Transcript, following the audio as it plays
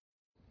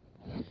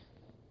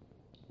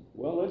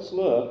Well, let's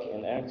look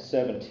in Acts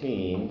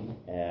 17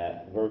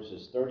 at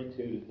verses 32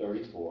 to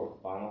 34,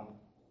 final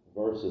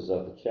verses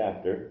of the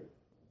chapter,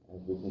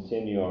 as we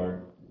continue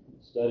our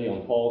study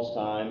on Paul's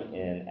time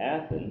in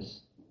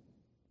Athens.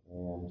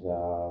 And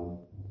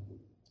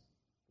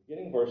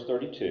beginning verse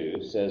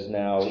 32 says,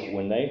 "Now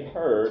when they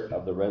heard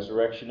of the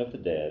resurrection of the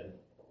dead,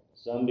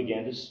 some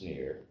began to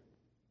sneer,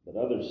 but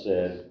others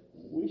said,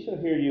 'We shall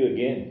hear you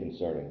again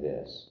concerning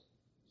this.'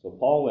 So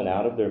Paul went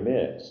out of their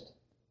midst.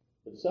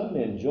 But some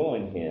men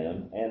joined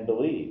him and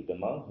believed,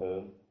 among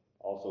whom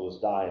also was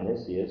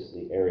Dionysius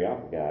the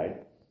Areopagite,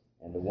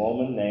 and a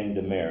woman named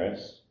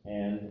Damaris,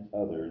 and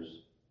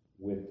others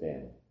with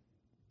them."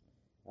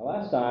 Now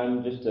last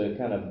time, just to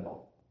kind of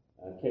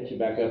catch you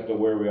back up to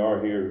where we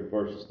are here,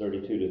 verses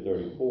 32 to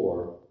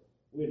 34,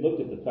 we had looked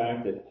at the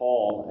fact that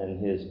Paul and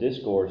his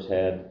discourse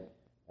had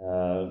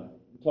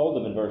told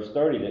them in verse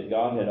 30 that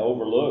God had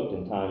overlooked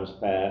in times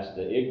past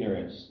the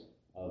ignorance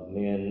of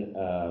men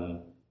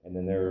and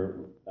then their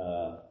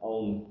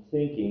own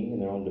thinking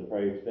and their own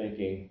depraved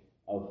thinking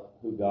of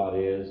who God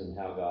is and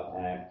how God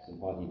acts and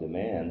what he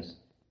demands.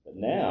 But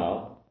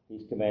now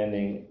he's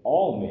commanding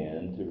all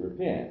men to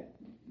repent.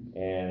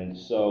 And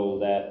so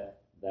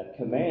that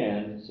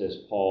command, says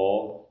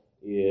Paul,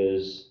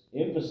 is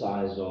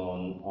emphasized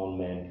on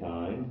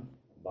mankind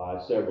by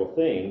several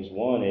things.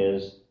 One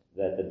is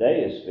that the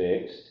day is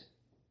fixed.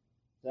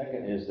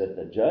 Second is that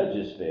the judge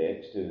is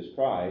fixed, who is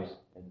Christ.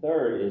 And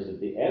third is that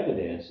the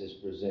evidence is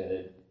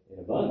presented in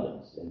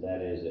abundance, and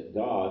that is that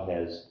God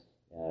has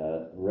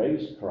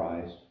raised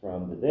Christ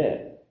from the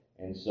dead.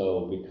 And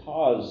so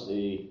because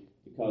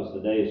the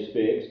day is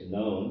fixed,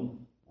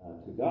 known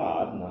to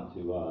God, not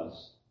to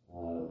us,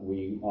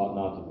 we ought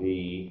not to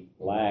be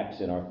lax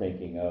in our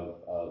thinking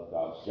of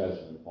God's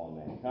judgment upon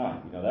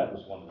mankind. You know, that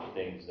was one of the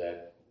things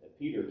that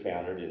Peter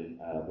countered in,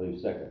 I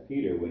believe, 2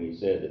 Peter, when he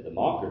said that the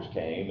mockers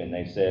came and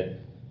they said,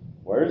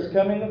 "Where's the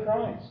coming of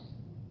Christ?"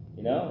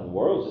 You know, the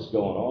world's just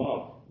going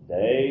on.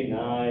 Day,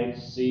 night,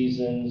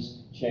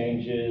 seasons,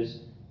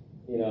 changes.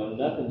 You know,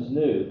 nothing's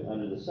new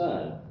under the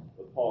sun.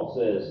 But Paul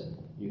says,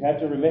 you have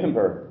to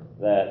remember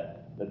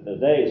that the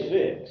day is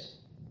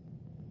fixed.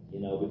 You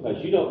know,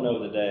 because you don't know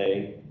the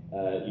day,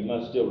 you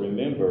must still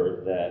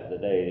remember that the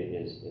day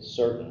is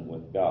certain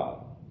with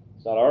God.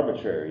 It's not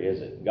arbitrary,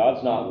 is it?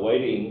 God's not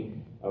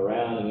waiting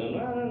around and going,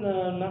 "I don't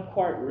know, I'm not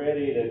quite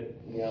ready to,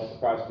 for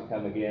Christ to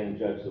come again and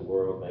judge the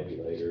world,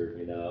 maybe later,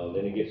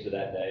 Then he gets to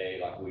that day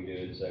like we do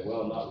and say,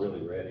 "Well, I'm not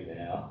really ready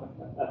now."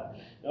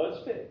 No, it's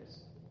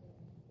fixed.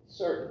 It's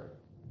certain.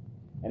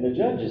 And the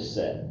judge is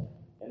set.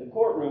 And the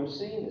courtroom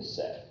scene is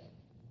set.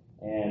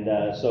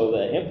 And so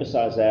they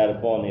emphasize that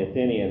upon the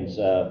Athenians.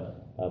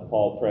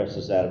 Paul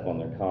presses that upon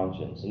their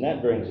conscience. And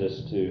that brings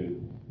us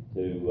to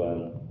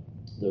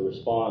the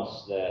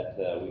response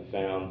that we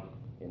found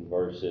in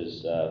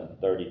verses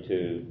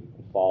 32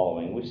 and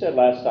following. We said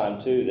last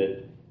time, too,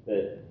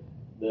 that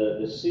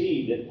the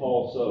seed that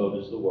Paul sowed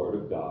is the Word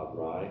of God,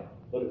 right?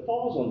 But it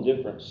falls on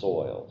different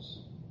soils.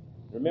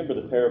 Remember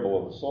the parable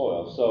of the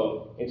soil.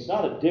 So it's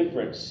not a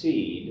different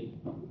seed.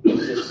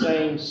 It's the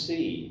same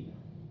seed.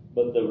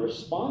 But the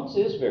response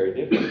is very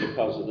different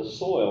because of the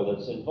soil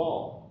that's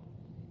involved.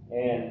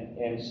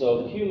 And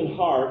so the human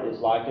heart is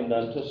likened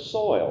unto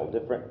soil,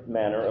 different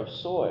manner of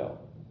soil.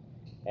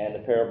 And the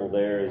parable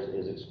there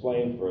is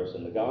explained for us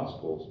in the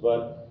Gospels.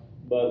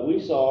 But we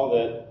saw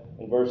that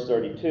in verse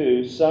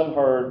 32, some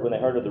heard, when they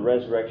heard of the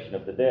resurrection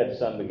of the dead,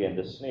 some began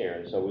to sneer.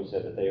 And so we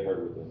said that they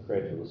heard with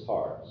incredulous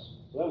hearts.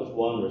 So that was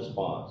one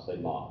response. They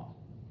mocked.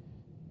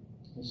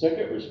 The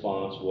second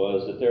response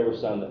was that there were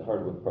some that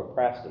heard with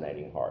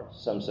procrastinating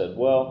hearts. Some said,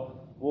 "Well,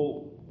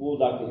 we'll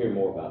like to hear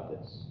more about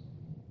this."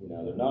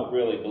 They're not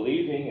really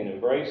believing and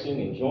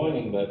embracing and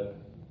joining, but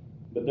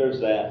there's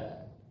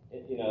that,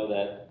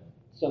 that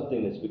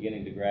something that's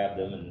beginning to grab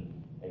them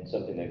and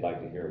something they'd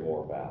like to hear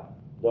more about.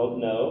 Don't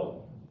know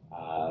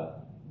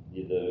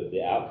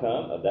the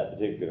outcome of that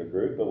particular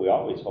group, but we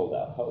always hold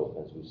out hope,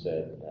 as we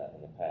said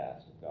in the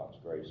past, of God's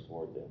grace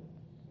toward them.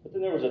 But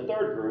then there was a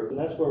third group, and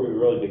that's where we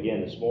really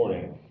begin this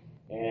morning.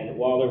 And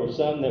while there were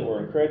some that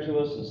were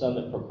incredulous and some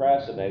that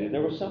procrastinated,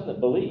 there were some that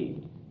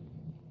believed.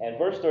 And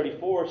verse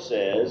 34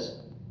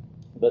 says,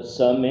 "But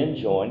some men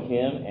joined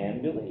him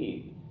and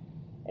believed."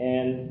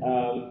 And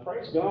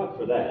praise God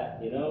for that.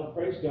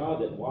 Praise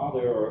God that while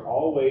there are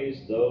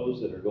always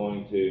those that are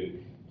going to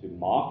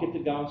mock at the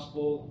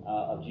gospel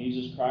of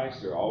Jesus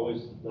Christ, there are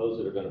always those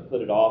that are going to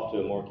put it off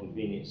to a more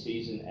convenient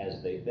season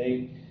as they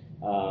think.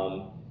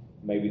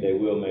 Maybe they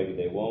will, maybe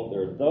they won't.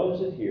 There are those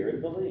that hear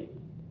and believe.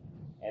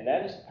 And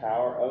that is the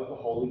power of the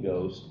Holy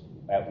Ghost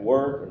at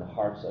work in the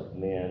hearts of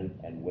men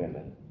and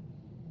women.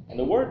 And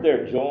the word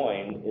there,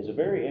 "join," is a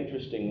very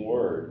interesting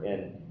word.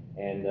 And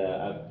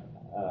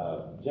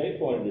Jay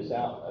pointed this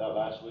out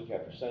last week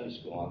after Sunday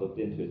school. I looked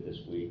into it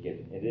this week,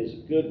 and it is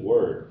a good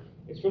word.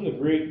 It's from the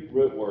Greek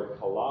root word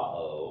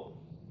kalao,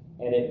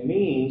 and it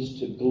means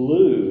to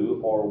glue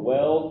or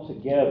weld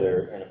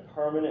together in a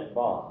permanent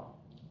bond.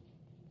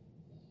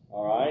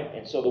 All right?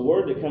 And so the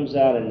word that comes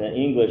out in the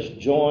English,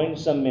 join,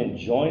 some men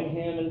join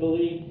him and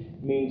believe,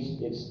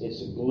 means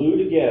it's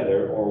glued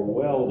together or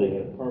welding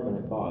in a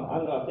permanent bond. I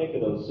don't know, I think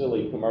of those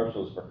silly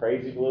commercials for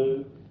Crazy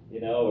Glue,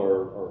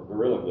 or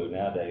Gorilla Glue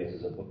nowadays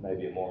is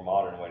maybe a more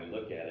modern way to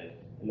look at it.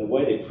 And the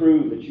way they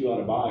prove that you ought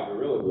to buy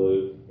Gorilla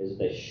Glue is that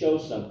they show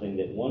something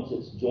that once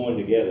it's joined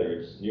together,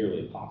 it's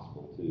nearly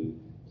impossible to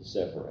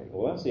separate.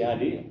 Well, that's the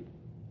idea.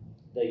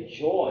 They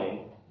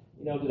join.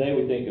 Today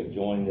we think of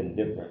joined in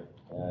different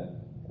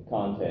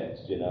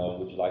contexts.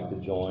 Would you like to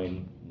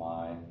join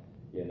my,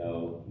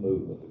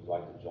 movement? Would you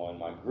like to join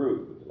my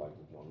group? Would you like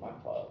to join my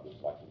club? Would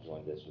you like to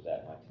join this or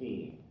that, my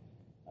team?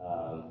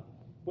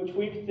 Which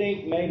we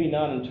think maybe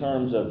not in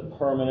terms of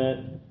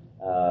permanent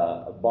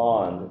a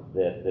bond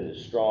that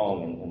is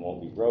strong and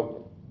won't be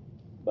broken.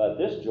 But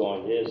this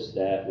joint is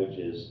that which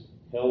is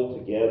held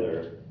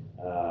together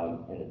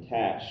and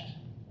attached.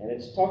 And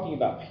it's talking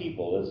about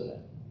people, isn't it?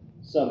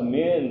 Some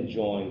men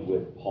joined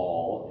with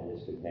Paul and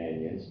his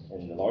companions,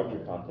 and in the larger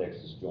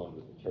context is joined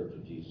with the Church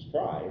of Jesus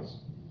Christ.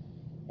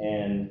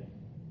 And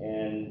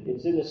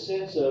it's in the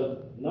sense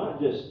of not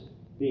just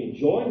being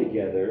joined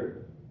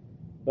together,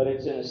 but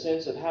it's in a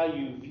sense of how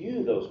you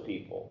view those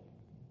people.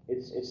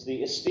 It's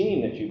the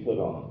esteem that you put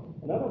on them.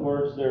 In other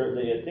words,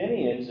 the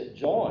Athenians that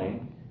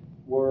joined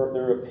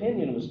their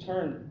opinion was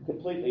turned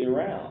completely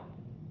around,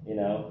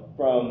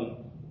 from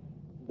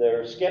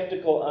their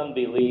skeptical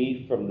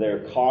unbelief, from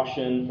their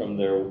caution, from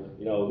their,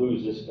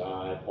 who's this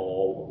guy,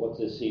 Paul? What's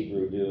this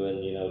Hebrew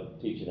doing,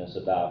 teaching us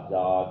about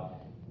God?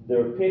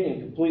 Their opinion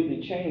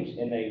completely changed,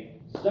 and they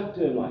stuck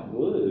to him like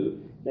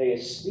glue. They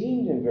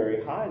esteemed him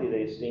very highly.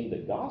 They esteemed the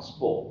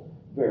gospel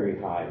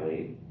very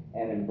highly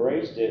and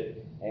embraced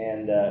it.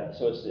 And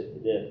so it's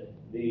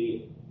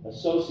the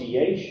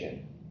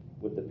association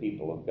with the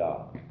people of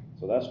God.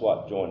 So that's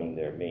what joining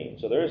there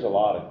means. So there's a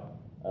lot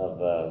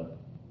of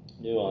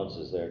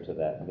nuances there to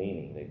that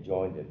meaning. They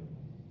joined him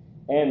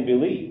and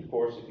believed. Of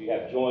course, if you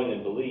have joined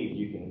and believed,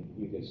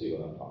 you can see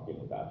what I'm talking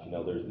about.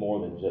 There's more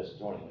than just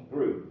joining the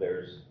group.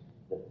 There's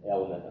the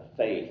element of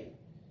faith,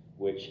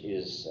 which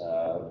is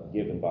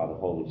given by the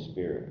Holy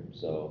Spirit.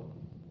 So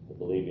the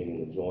believing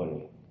and the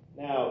joining.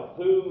 Now,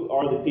 who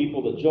are the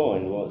people that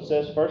joined? Well, it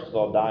says, first of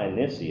all,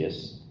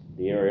 Dionysius,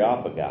 the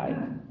Areopagite.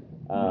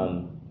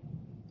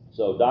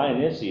 So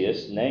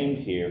Dionysius, named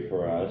here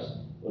for us,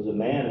 was a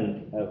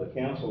man of the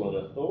council and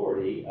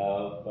authority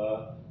of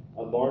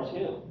Mars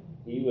Hill.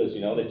 He was,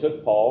 they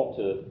took Paul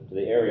to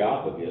the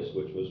Areopagus,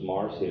 which was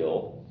Mars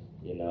Hill,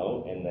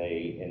 and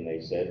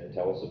they said,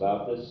 tell us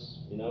about this,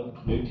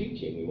 new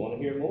teaching. We want to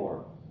hear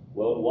more.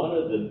 Well, one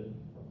of the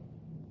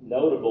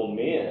notable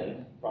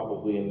men,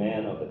 probably a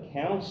man of the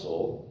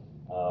council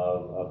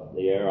of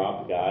the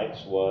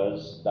Areopagites,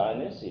 was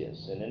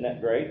Dionysius. And isn't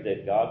that great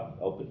that God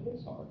opened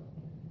his heart?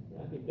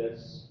 And I think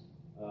that's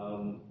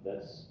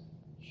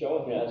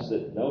showing us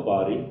that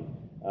nobody,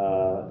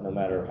 no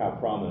matter how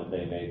prominent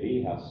they may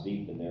be, how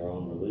steeped in their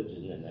own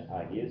religion and the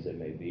ideas they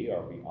may be,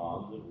 are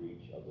beyond the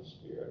reach of the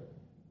Spirit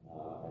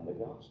and the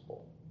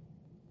gospel.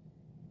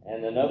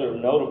 And another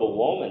notable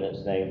woman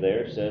that's named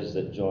there says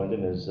that joined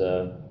him is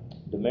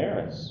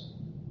Damaris,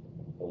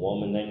 a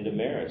woman named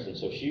Damaris. And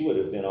so she would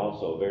have been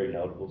also a very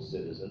notable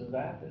citizen of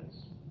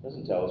Athens.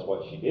 Doesn't tell us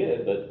what she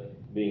did, but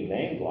being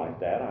named like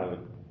that,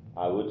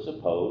 I would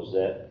suppose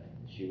that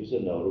she was a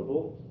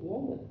notable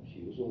woman.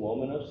 She was a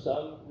woman of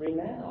some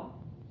renown.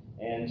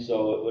 And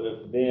so it would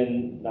have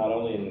been not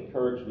only an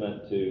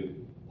encouragement to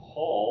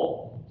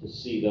Paul to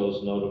see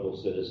those notable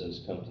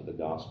citizens come to the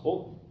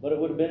gospel, but it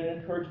would have been an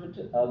encouragement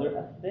to other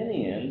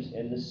Athenians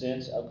in the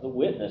sense of the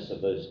witness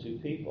of those two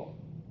people.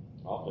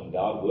 Often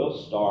God will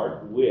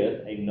start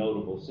with a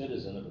notable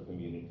citizen of a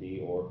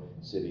community or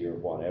city or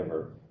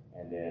whatever,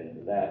 and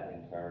then that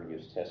in turn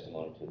gives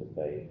testimony to the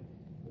faith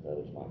that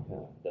others might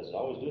come. Doesn't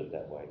always do it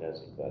that way,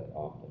 does it? But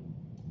often.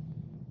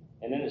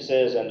 And then it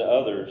says, and to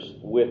others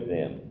with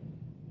them.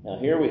 Now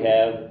here we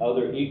have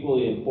other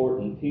equally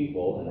important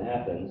people in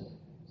Athens,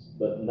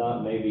 but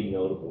not maybe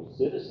notable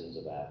citizens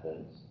of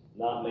Athens,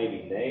 not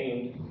maybe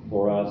named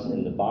for us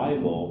in the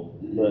Bible,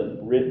 but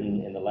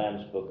written in the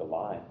Lamb's Book of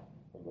Life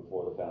from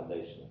before the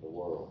foundation of the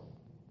world.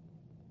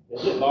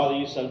 Does it bother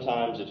you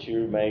sometimes that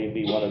you may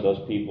be one of those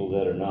people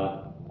that are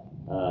not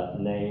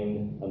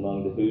named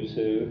among the who's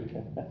who?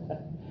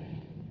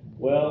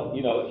 Well,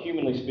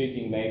 humanly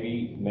speaking,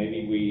 maybe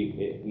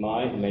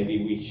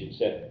we should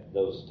set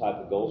those type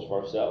of goals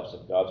for ourselves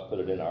if God's put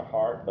it in our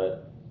heart.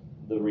 But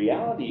the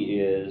reality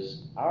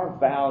is our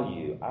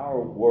value,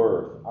 our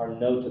worth, our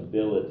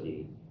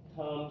notability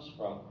comes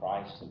from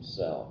Christ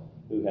himself,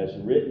 who has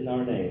written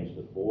our names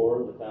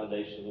before the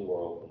foundation of the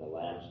world in the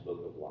Lamb's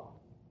Book of Life.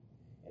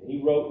 And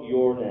he wrote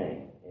your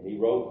name, and he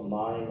wrote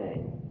my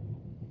name.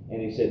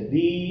 And he said,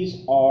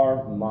 these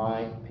are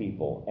my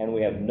people. And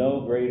we have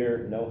no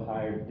greater, no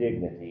higher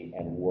dignity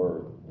and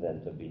worth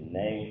than to be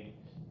named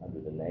under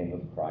the name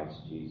of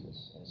Christ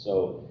Jesus. And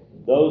so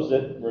those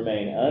that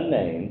remain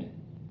unnamed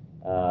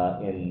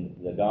in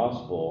the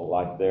gospel,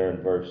 like there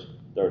in verse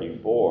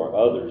 34,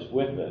 others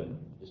with them,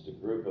 just a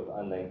group of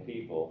unnamed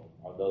people,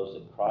 are those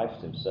that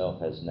Christ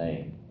himself has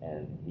named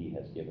and he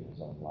has given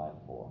his own life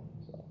for.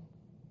 So,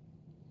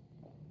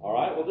 all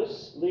right, well,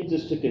 this leads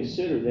us to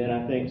consider then,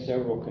 I think,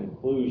 several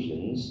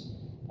conclusions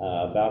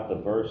about the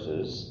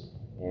verses.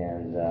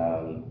 And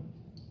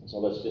so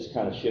let's just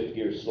kind of shift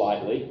gears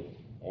slightly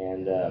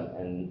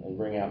and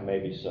bring out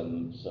maybe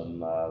some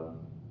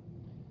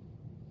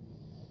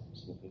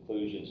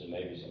conclusions and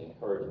maybe some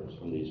encouragements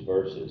from these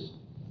verses.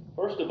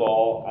 First of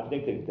all, I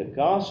think that the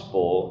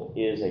gospel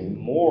is a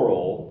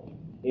moral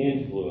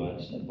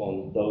influence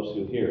upon those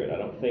who hear it. I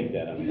don't think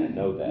that. I mean, I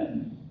know that.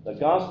 The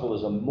gospel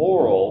is a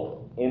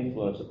moral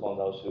influence upon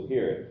those who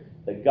hear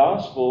it. The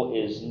gospel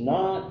is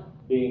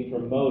not being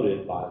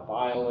promoted by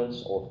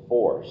violence or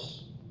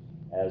force,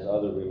 as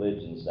other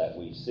religions that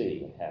we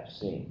see and have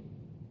seen.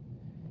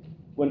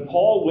 When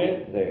Paul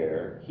went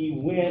there, he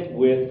went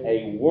with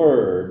a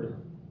word,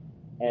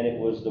 and it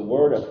was the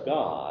word of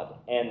God,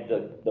 and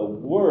the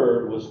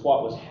word was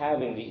what was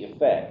having the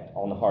effect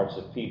on the hearts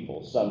of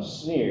people. Some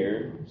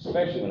sneered,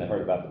 especially when they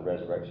heard about the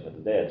resurrection of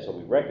the dead. So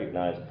we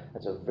recognize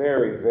that's a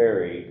very,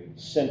 very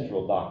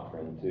central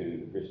doctrine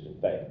to the Christian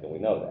faith, and we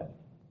know that.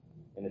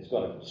 And it's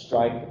going to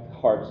strike the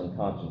hearts and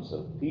conscience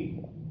of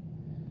people.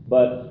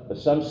 But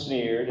some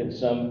sneered, and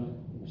some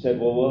said,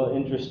 well, we're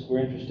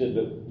interested,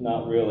 but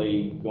not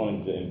really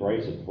going to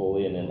embrace it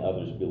fully, and then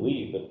others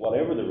believed. But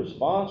whatever the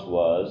response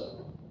was,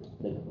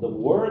 the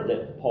word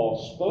that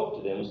Paul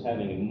spoke to them was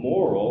having a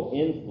moral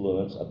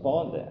influence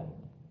upon them.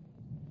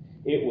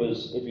 It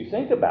was, if you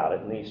think about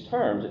it in these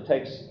terms, it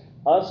takes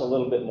us a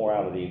little bit more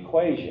out of the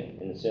equation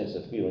in the sense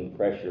of feeling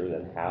pressure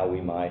than how we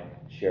might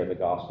share the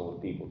gospel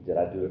with people. Did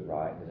I do it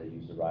right? Did I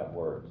use the right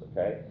words?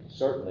 Okay?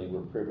 Certainly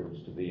we're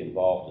privileged to be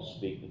involved to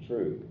speak the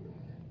truth.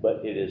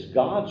 But it is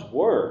God's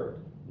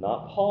word,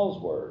 not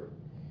Paul's word.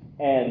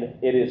 And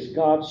it is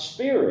God's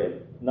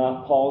Spirit,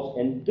 not Paul's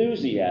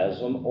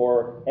enthusiasm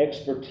or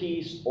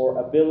expertise or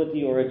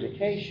ability or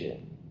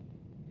education.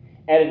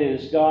 And it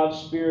is God's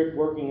Spirit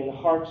working in the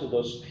hearts of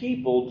those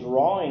people,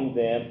 drawing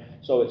them.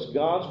 So it's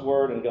God's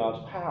word and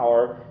God's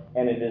power,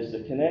 and it is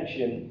the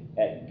connection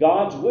at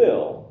God's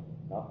will,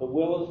 not the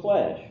will of the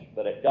flesh,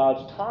 but at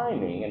God's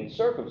timing and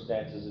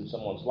circumstances in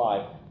someone's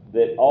life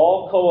that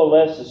all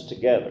coalesces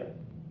together.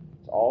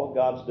 It's all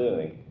God's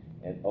doing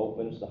and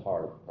opens the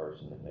heart of the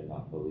person that they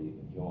might believe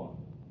and join.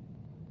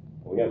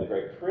 We have the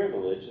great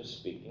privilege of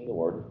speaking the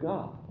Word of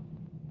God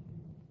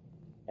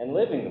and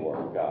living the Word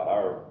of God.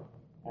 Our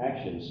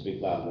actions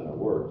speak louder than our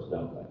words,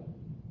 don't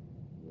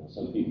they? You know,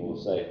 some people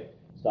will say,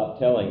 stop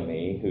telling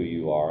me who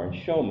you are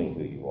and show me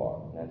who you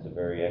are. And that's a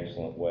very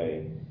excellent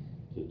way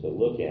to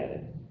look at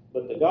it.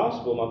 But the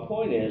gospel, my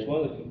point is,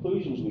 one of the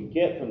conclusions we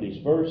get from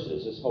these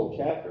verses, this whole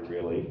chapter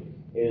really,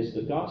 is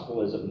the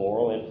gospel is a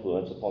moral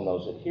influence upon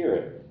those that hear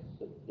it.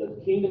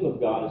 The kingdom of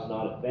God is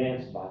not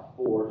advanced by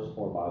force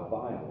or by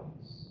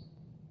violence.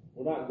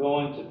 We're not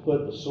going to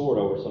put the sword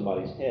over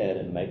somebody's head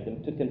and make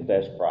them to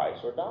confess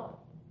Christ or die.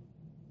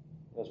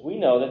 Because we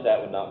know that that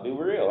would not be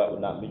real, that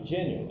would not be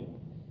genuine.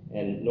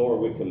 And nor are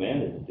we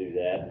commanded to do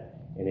that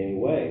in any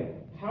way.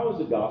 How is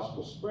the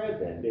gospel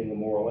spread then, being a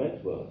moral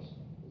influence?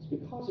 It's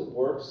because it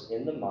works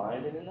in the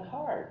mind and in the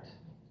heart.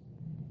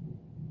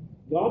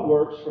 God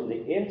works from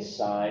the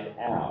inside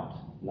out,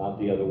 not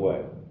the other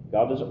way.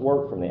 God doesn't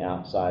work from the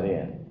outside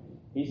in.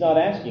 He's not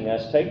asking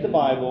us, take the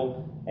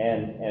Bible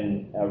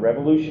and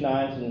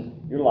revolutionize in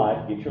your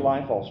life, get your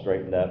life all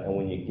straightened up, and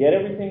when you get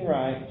everything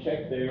right,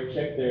 check there,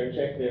 check there,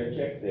 check there,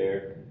 check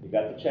there, you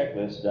got the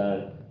checklist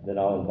done, then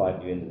I'll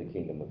invite you into the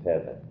kingdom of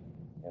heaven,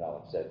 and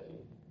I'll accept you.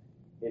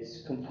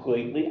 It's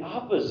completely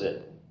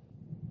opposite.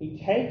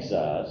 He takes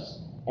us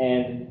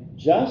and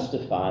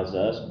justifies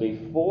us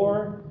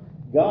before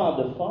God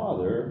the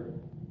Father,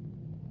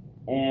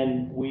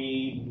 and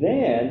we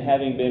then,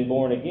 having been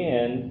born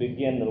again,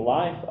 begin the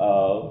life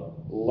of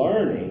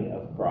learning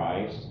of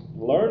Christ,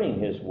 learning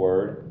His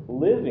Word,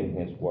 living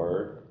His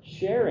Word,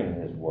 sharing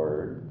His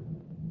Word.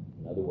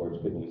 In other words,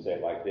 couldn't we say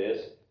it like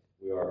this?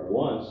 We are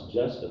once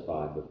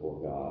justified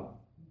before God,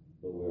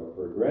 but we are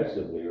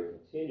progressively or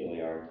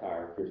continually our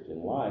entire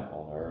Christian life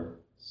on earth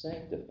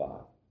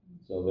sanctified.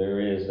 So there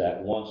is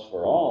that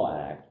once-for-all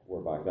act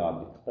whereby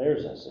God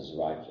declares us as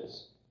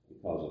righteous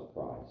because of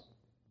Christ.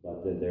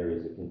 But then there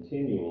is a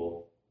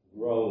continual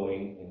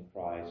growing in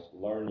Christ,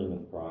 learning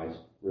of Christ,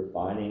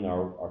 refining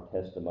our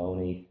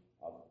testimony,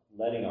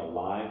 letting our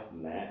life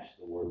match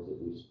the words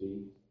that we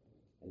speak.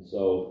 And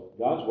so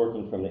God's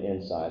working from the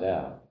inside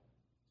out.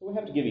 So we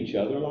have to give each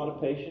other a lot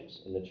of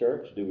patience in the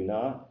church, do we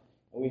not?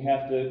 And we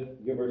have to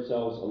give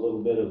ourselves a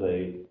little bit of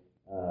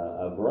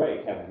a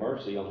break, have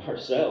mercy on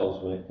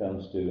ourselves when it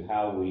comes to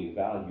how we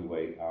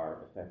evaluate our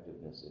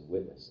effectiveness in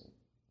witnessing.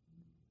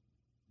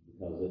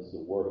 Because it's the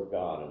Word of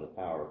God and the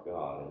power of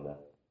God and the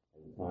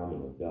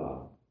timing of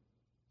God.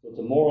 So it's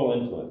a moral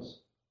influence.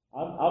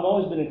 I've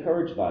always been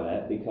encouraged by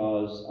that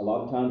because a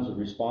lot of times the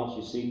response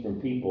you see from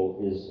people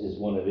is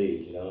one of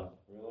these,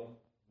 Really?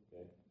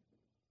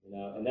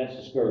 Okay. And that's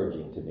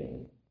discouraging to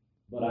me.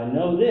 But I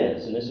know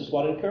this, and this is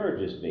what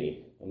encourages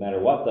me. No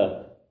matter what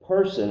the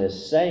person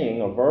is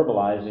saying or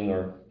verbalizing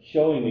or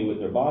showing me with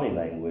their body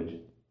language,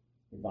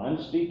 if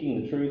I'm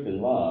speaking the truth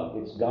in love,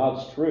 it's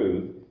God's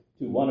truth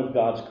to one of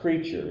God's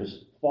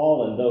creatures,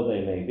 fallen though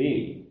they may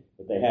be.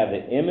 But they have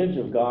the image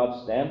of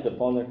God stamped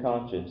upon their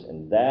conscience,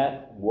 and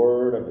that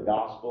word of the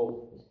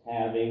gospel is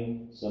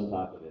having some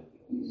type of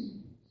influence,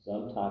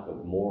 some type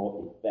of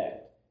moral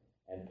effect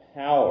and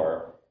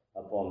power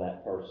upon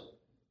that person.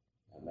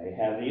 It may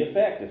have the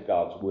effect, if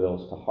God's will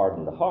is to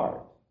harden the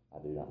heart.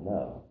 I do not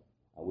know.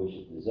 I wish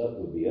it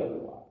would be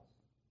otherwise.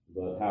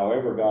 But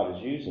however God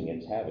is using it,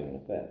 it's having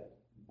an effect,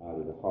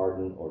 either to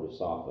harden or to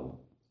soften.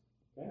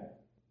 Okay.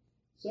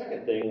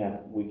 Second thing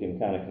that we can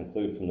kind of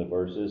conclude from the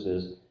verses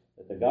is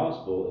that the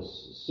gospel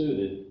is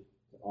suited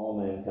to all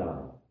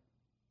mankind.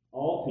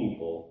 All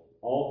people,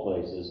 all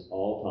places,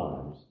 all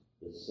times,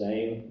 the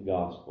same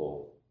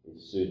gospel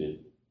is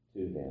suited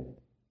to them.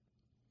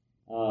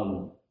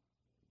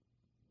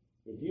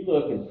 If you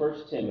look in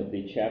 1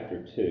 Timothy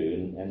chapter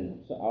 2,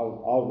 and so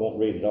I won't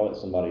read it, I'll let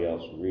somebody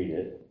else read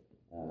it.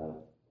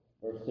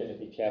 1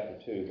 Timothy chapter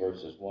 2,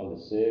 verses 1 to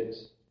 6.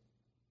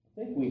 I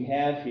think we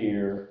have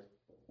here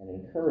an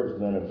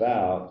encouragement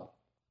about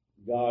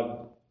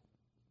God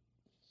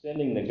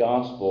sending the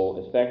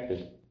gospel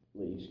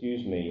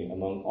effectively,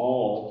 among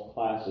all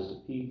classes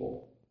of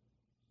people.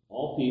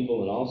 All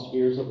people in all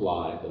spheres of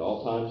life at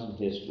all times in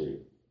history.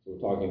 So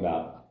we're talking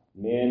about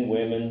men,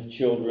 women,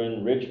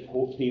 children, rich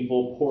poor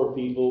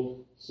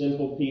people,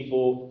 simple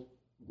people,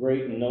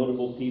 great and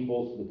notable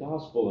people. The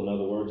gospel, in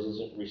other words,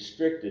 isn't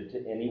restricted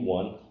to any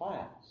one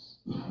class.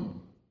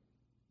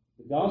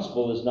 The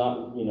gospel is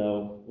not,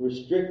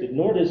 restricted,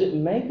 nor does it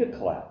make a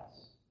class.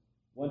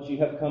 Once you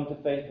have come to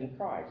faith in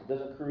Christ, it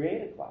doesn't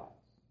create a class.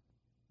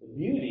 The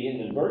beauty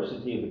and the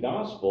diversity of the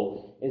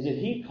gospel is that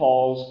he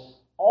calls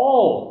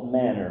all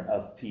manner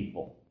of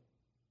people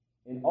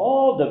in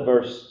all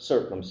diverse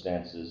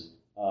circumstances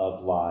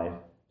of life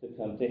to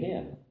come to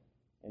him.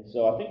 And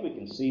so I think we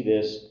can see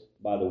this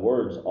by the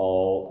words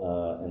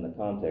all in the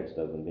context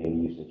of them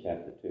being used in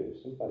chapter 2.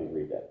 Somebody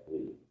read that,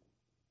 please.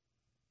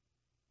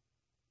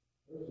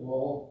 First of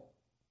all,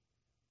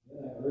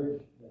 then I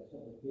urge that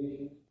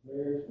supplications,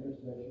 prayers,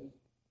 intercessions,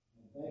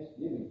 and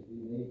thanksgivings be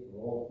made for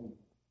all people,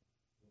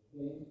 for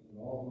kings and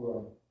all who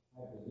are in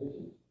high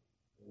positions,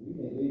 that we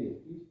may lead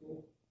a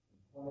peaceful and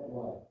quiet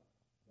life,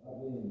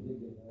 godly and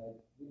dignified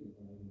in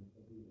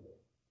every way.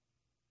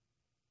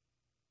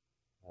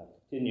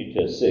 Continue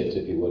to 6,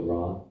 if you would,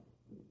 Ron.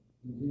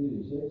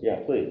 Continue to 6? Yeah,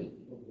 please.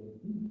 Okay.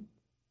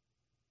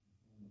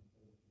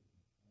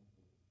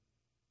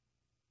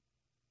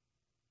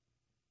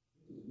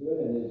 This is good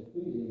and is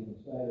pleasing in the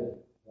sight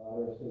of God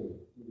our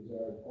Savior, who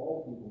desires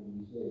all people to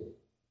be saved,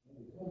 and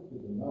to come to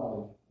the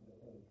knowledge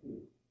of the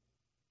truth.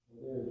 For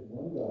there is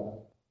one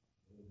God,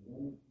 there is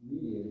one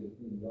mediator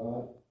between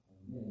God and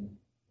men,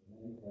 the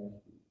man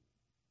Christ Jesus.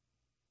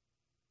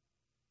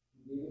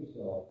 He gave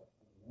himself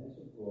as a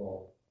ransom for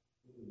all,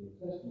 which is a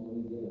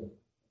testimony given at the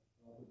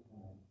proper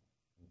time.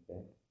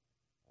 Okay.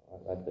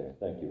 Right there.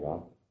 Thank you,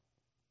 Ron.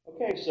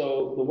 Okay,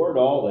 so the word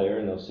all there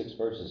in those 6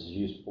 verses is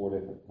used 4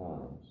 different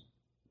times.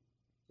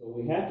 So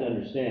we have to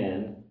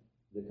understand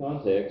the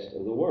context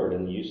of the word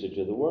and the usage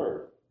of the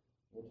word.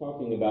 We're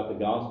talking about the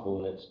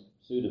gospel and its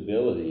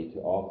suitability to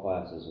all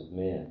classes of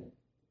men.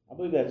 I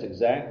believe that's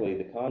exactly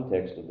the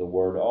context of the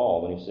word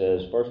all when he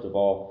says, first of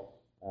all,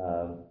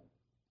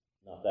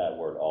 not that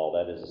word all,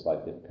 that is just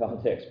like the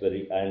context, but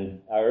I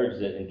urge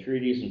that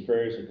entreaties and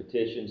prayers and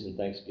petitions and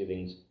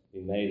thanksgivings be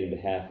made in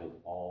behalf of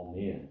all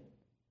men.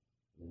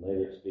 And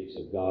later it speaks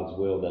of God's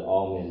will that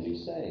all men be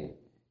saved.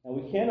 Now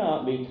we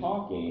cannot be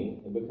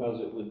talking, because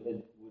it would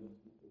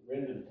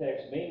render the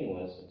text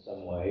meaningless in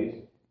some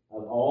ways,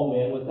 of all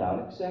men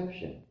without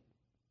exception.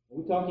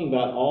 We're talking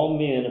about all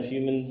men of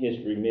human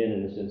history, men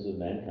in the sense of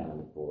mankind,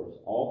 of course,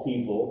 all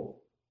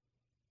people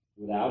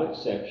without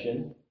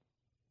exception.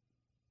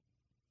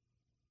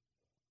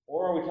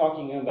 Or are we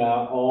talking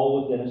about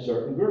all within a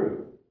certain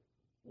group?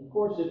 Of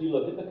course, if you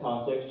look at the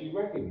context, you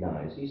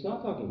recognize he's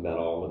not talking about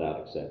all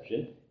without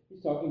exception.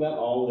 He's talking about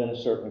all within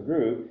a certain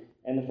group.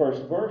 And the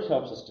first verse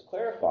helps us to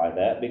clarify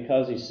that,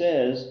 because he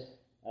says,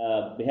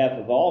 behalf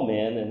of all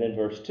men, and then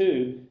verse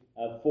 2,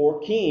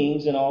 for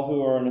kings and all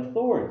who are in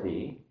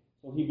authority.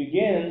 So he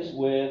begins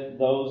with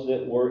those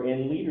that were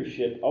in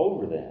leadership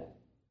over them.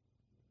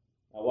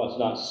 Now, what's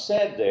not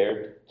said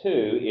there,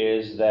 too,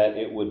 is that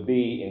it would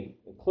be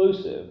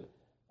inclusive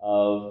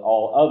of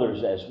all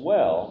others as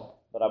well.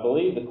 But I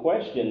believe the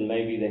question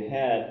maybe they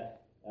had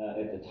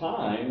at the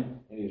time,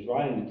 and he was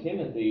writing to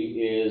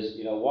Timothy, is,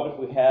 what if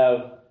we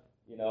have,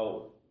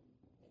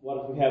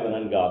 an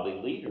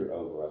ungodly leader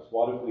over us?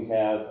 What if we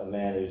have a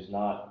man who's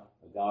not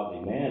a godly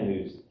man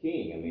who's the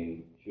king? I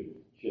mean,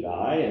 should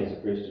I, as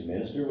a Christian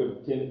minister,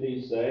 would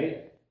Timothy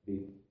say,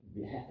 be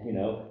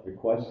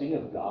requesting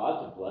of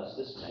God to bless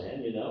this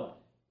man,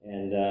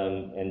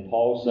 And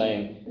Paul's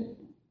saying,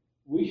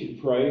 we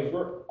should pray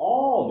for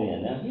all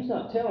men. Now, he's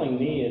not telling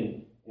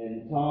me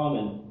and Tom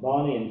and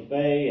Bonnie and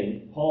Faye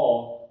and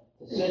Paul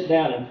to sit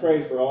down and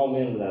pray for all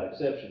men without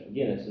exception.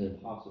 Again, it's an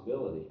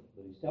impossibility.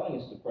 But He's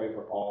telling us to pray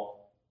for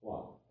all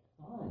what?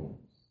 Times,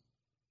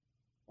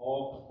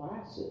 all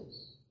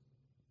classes,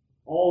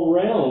 all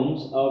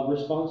realms of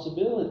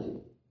responsibility.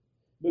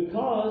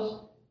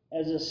 Because,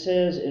 as it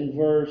says in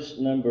verse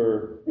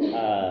number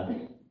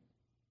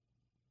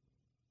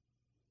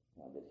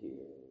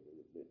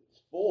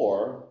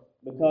 4,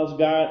 because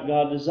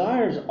God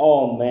desires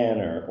all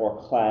manner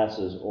or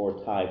classes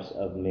or types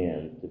of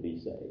men to be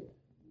saved.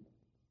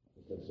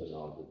 Because of the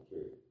knowledge of the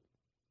truth.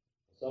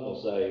 Some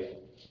will say,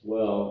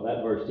 well,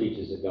 that verse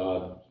teaches that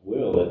God's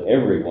will that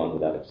everyone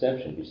without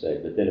exception be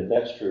saved. But then if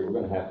that's true, we're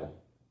going to have to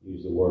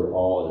use the word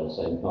all in the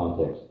same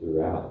context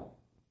throughout.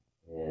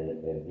 And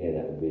again,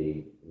 that would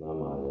be, in my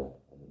mind,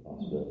 an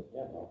impossibility.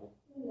 Yeah, Barbara.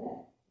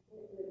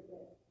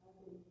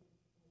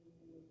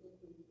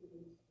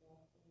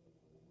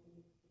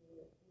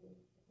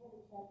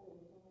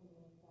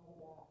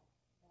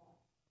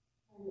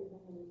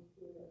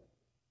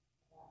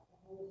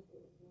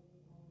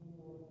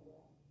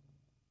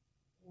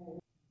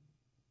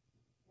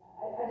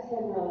 I just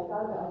hadn't really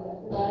thought about that,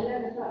 but I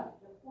know that's not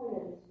the point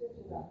of the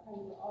scripture about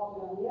praying for all,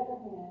 but on the other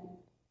hand,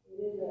 it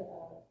is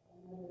another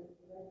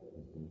directive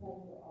to pray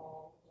for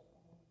all.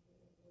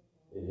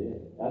 It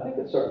is. I think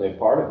it's certainly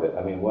part of it.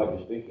 I mean, what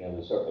you're speaking of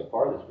is certainly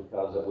part of this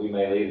because that we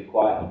may lead a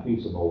quiet and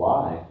peaceable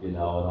life, in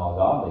all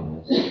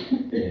godliness.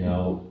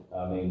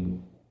 I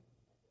mean,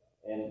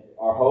 and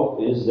our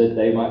hope is that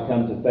they might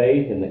come to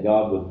faith and that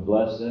God would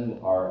bless them.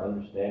 Our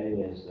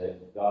understanding is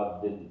that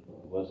God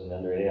wasn't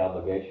under any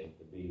obligation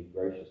to be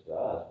gracious to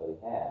us, but He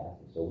has.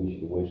 And so we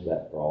should wish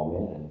that for all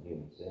men in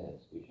human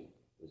sense. We should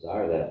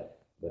desire that.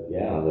 But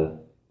yeah,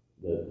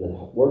 the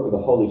work of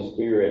the Holy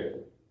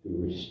Spirit to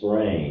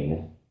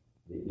restrain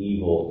the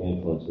evil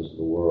influences of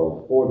the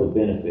world for the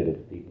benefit of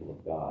the people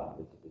of God.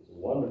 It's a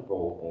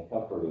wonderful and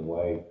comforting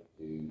way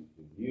to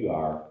view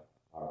our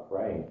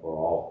praying for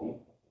all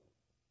people.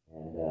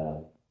 And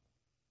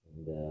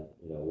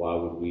why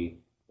would we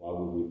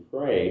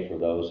pray for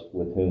those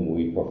with whom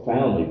we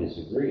profoundly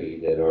disagree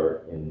that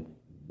are in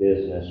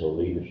business or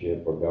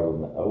leadership or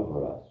government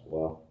over us?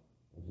 Well,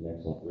 there's an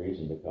excellent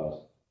reason,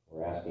 because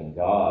we're asking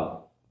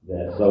God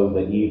that though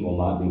the evil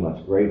might be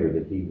much greater,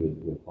 that He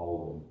would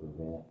withhold and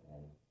prevent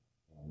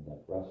and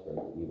frustrate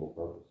the evil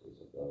purposes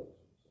of those.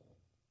 So,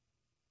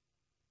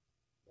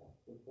 yeah,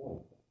 good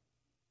point.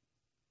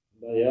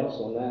 Anybody else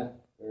on that?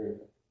 Very,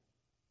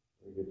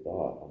 very good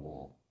thought on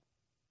that.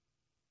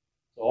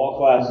 So all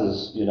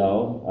classes,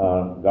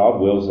 God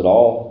wills that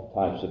all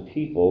types of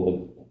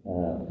people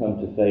come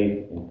to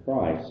faith in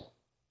Christ.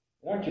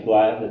 And aren't you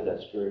glad that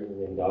that's true? I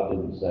mean, God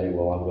didn't say,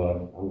 well, I'm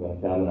going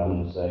to come and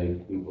I'm going to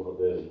save people that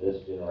live in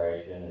this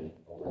generation and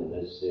over in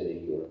this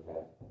city or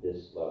have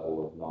this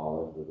level of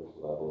knowledge or this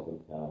level of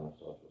income or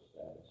social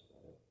status.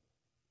 Right?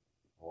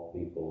 All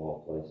people,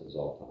 all places,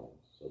 all times.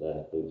 So that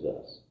includes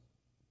us.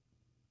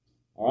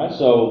 All right,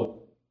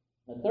 so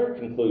the third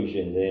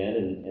conclusion then,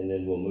 and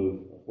then we'll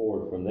move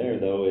forward from there,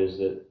 though, is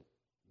that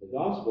the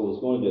gospel is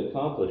going to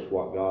accomplish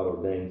what God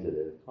ordains it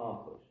to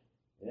accomplish.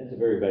 And that's a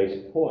very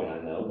basic point, I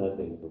know,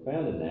 nothing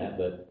profound in that,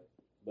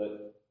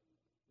 but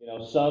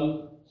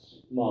some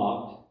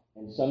mocked,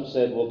 and some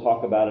said, we'll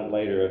talk about it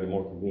later at a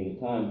more convenient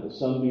time, but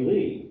some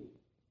believe.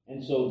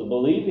 And so the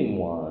believing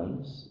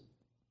ones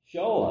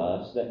show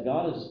us that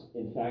God is,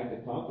 in fact,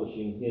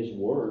 accomplishing His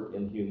work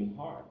in human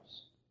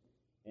hearts.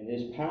 And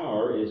His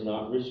power is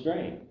not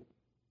restrained.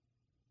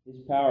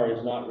 His power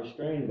is not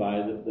restrained by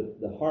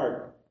the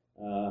heart,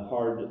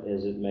 hard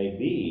as it may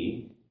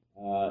be.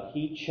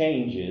 He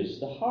changes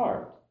the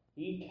heart.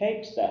 He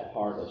takes that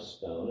heart of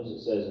stone, as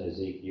it says in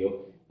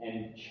Ezekiel,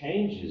 and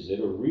changes it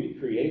or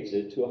recreates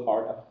it to a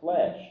heart of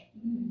flesh.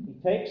 He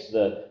takes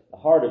the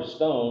heart of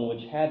stone,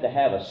 which had to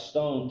have a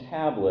stone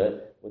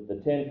tablet with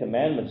the 10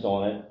 Commandments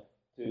on it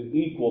to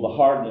equal the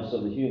hardness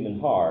of the human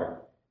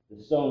heart.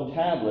 The stone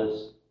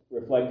tablets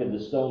reflected the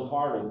stone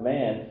heart of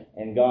man,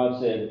 and God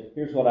said,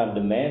 here's what I'm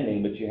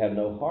demanding, but you have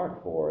no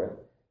heart for it.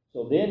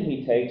 So then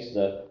He takes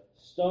the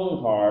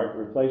stone heart,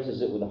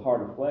 replaces it with a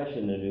heart of flesh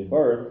in the new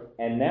birth,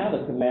 and now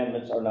the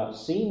commandments are not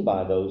seen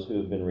by those who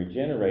have been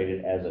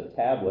regenerated as a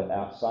tablet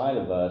outside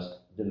of us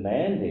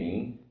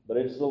demanding, but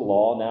it's the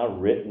law now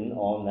written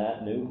on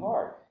that new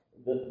heart.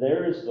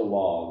 There is the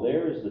law,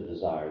 there is the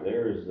desire,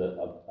 there is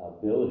the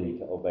ability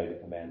to obey the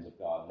commands of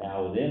God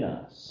now within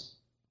us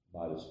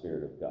by the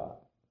Spirit of God.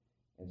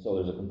 And so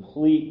there's a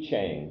complete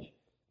change,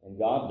 and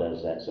God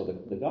does that. So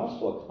the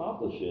gospel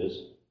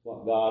accomplishes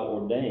what God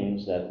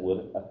ordains that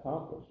would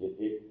accomplish.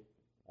 It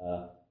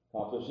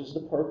accomplishes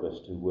the purpose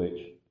to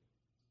which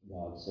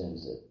God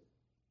sends it.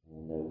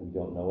 And we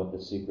don't know what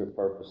the secret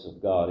purpose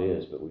of God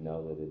is, but we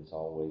know that it's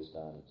always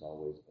done. It's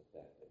always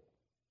effective.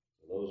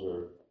 So those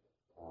are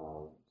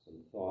some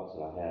thoughts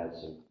that I had.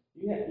 So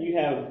you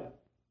have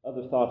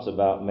other thoughts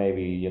about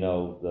maybe,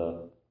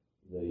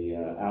 the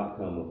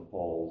outcome of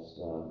Paul's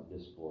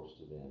discourse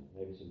to them.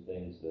 Maybe some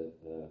things that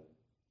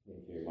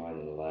came to your mind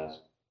in the last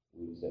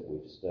weeks that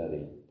we've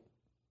studied.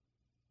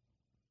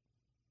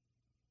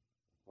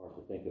 Hard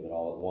to think of it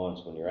all at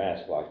once when you're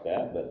asked like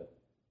that, but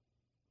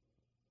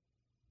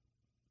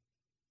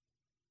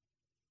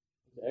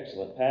an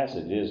excellent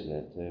passage, isn't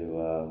it,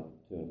 to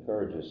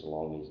encourage us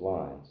along these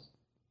lines.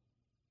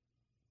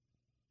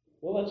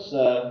 Well,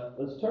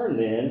 let's turn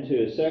then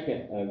to a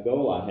second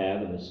goal I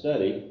have in the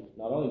study,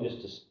 not only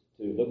just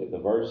to look at the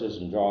verses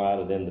and draw out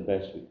of them the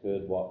best we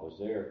could what was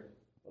there,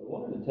 but I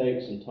wanted to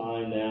take some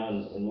time now,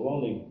 and we'll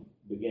only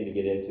begin to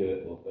get into it,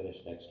 and we'll finish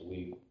next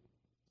week.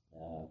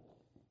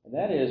 And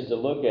that is to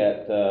look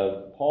at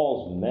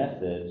Paul's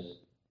methods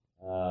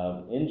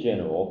in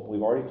general.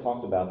 We've already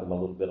talked about them a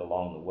little bit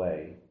along the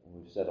way, and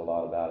we've said a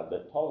lot about it,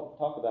 but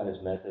talk about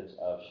his methods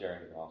of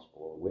sharing the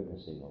gospel or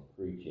witnessing or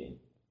preaching,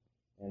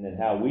 and then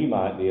how we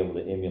might be able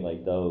to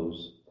emulate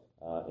those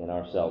in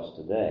ourselves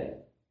today.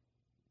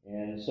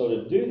 And so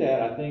to do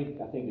that, I think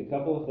a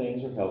couple of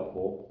things are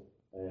helpful,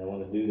 and I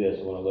want to do this.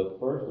 I want to look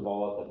first of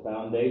all at the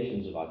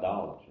foundations of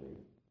idolatry.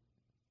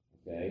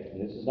 Okay,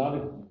 and this is not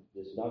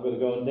going to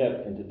go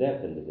into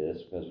depth into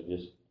this because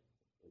it's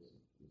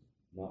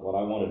not what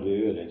I want to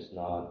do, and it's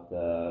not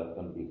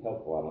going to be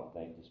helpful, I don't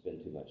think, to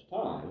spend too much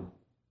time.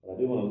 But I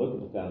do want to look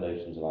at the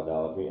foundations of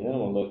idolatry, and then I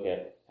want to look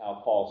at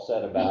how Paul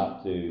set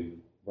about to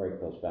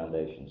break those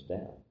foundations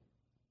down.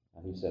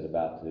 How he set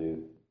about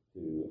to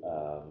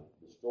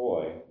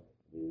destroy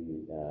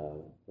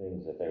the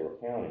things that they were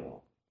counting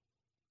on.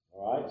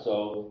 All right,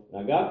 so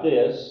I got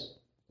this.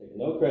 Take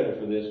no credit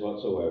for this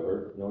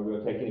whatsoever, nor do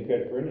I take any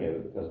credit for any of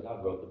it because God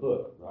wrote the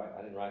book, right?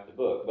 I didn't write the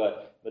book,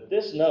 but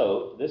this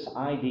note, this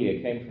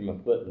idea came from a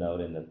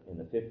footnote in the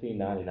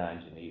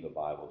 1599 Geneva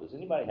Bible. Does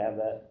anybody have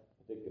that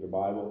particular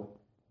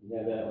Bible? You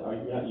have that?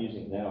 You're not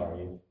using it now, are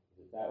you?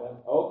 Is it that one?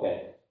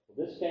 Okay.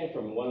 Well, this came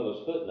from one of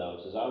those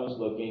footnotes. As I was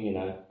looking, and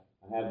I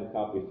have a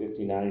copy of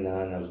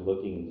 1599, and I was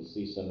looking to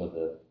see some of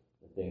the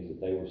things that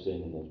they were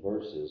seeing in those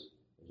verses.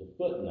 There's a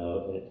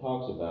footnote, and it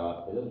talks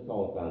about, it doesn't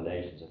call them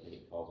foundations, I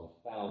think it calls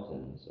them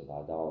fountains of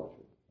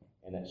idolatry.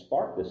 And it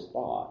sparked this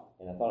thought,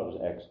 and I thought it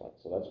was excellent.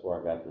 So that's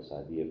where I got this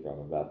idea from,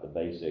 about the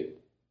basic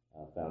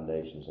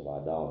foundations of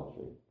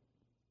idolatry.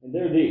 And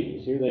they're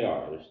these. Here they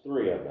are. There's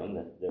three of them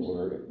that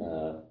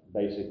were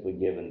basically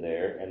given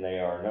there, and they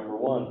are, number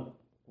one,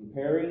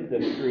 comparing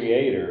the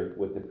Creator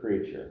with the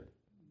creature.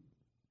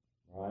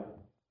 All right?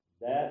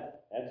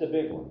 That's a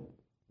big one.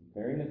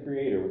 Comparing the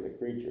Creator with the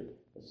creature.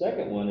 The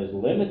second one is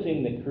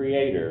limiting the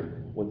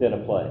Creator within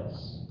a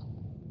place.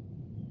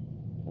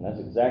 And that's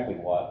exactly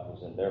what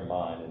was in their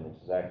mind, and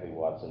exactly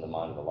what's in the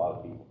mind of a lot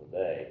of people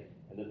today.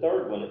 And the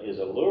third one is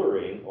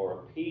alluring or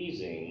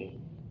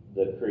appeasing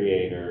the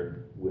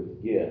Creator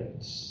with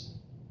gifts.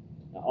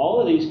 Now, all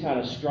of these kind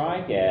of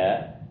strike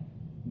at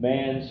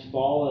man's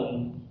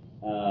fallen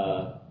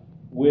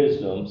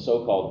wisdom,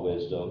 so-called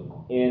wisdom,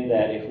 in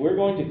that if we're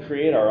going to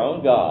create our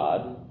own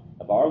God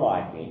of our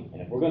liking,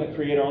 and if we're going to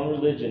create our own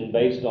religion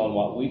based on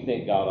what we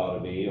think God ought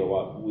to be or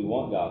what we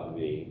want God to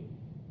be,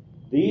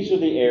 these are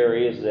the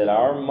areas that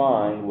our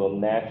mind will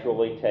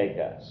naturally take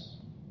us.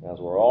 Because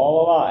we're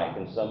all alike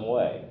in some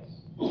ways.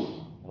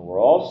 And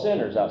we're all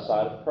sinners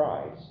outside of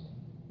Christ.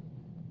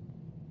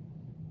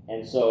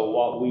 And so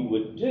what we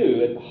would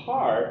do at the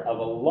heart of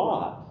a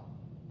lot,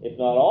 if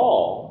not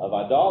all, of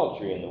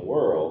idolatry in the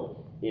world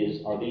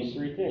are these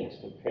three things.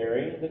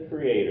 Comparing the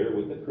Creator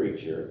with the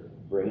creature,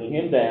 bringing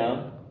Him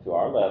down to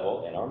our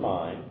level in our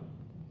mind,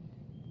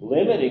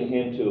 limiting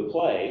Him to a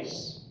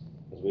place,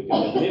 because we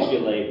can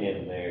manipulate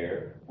Him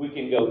there. We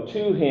can go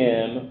to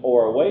Him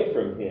or away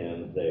from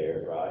Him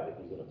there, right, if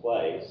He's in a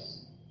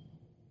place.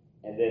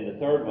 And then the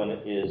third one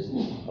is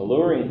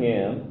alluring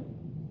Him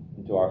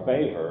into our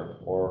favor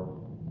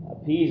or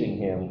appeasing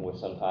Him with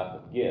some type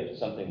of gift,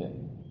 something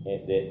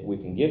that we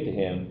can give to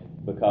Him,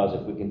 because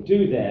if we can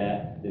do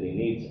that, then He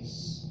needs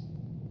us.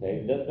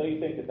 Okay? Don't you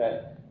think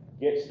that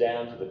gets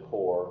down to the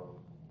core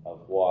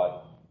of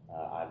what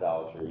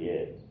idolatry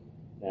is?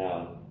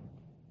 Now,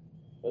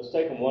 let's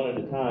take them one at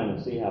a time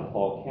and see how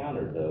Paul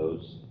countered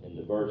those in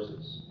the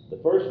verses. The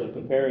first one,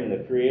 comparing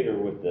the Creator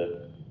with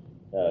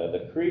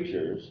the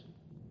creatures,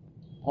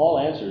 Paul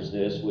answers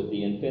this with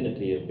the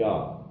infinity of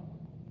God.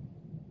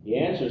 He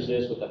answers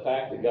this with the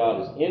fact that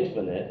God is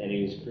infinite and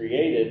He's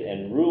created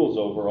and rules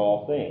over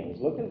all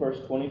things. Look in verse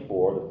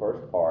 24, the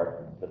first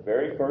part, the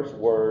very first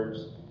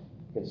words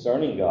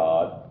concerning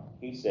God.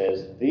 He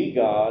says, "The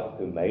God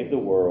who made the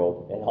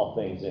world and all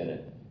things in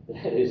it."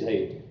 That is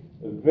a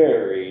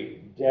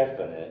very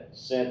definite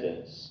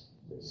sentence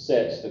that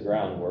sets the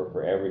groundwork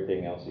for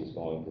everything else he's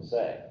going to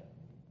say.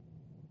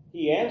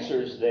 He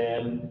answers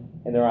them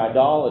in their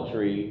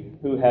idolatry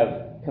who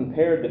have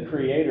compared the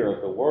Creator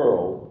of the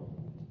world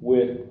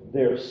with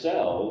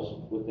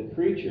themselves, with the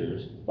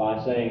creatures,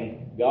 by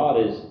saying God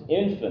is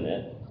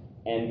infinite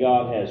and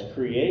God has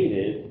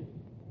created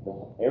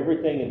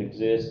everything that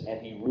exists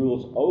and He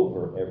rules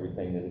over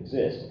everything that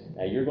exists.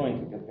 Now you're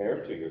going to compare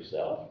it to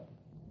yourself?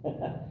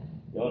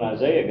 In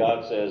Isaiah,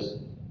 God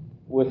says,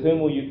 "With whom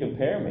will you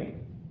compare me?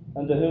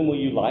 Unto whom will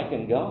you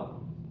liken God?"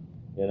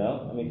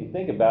 If you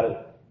think about it,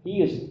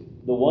 He is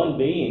the one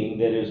being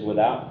that is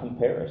without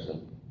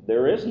comparison.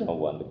 There is no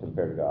one to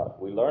compare to God.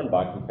 We learn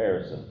by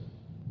comparison.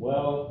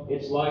 Well,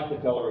 it's like the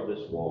color of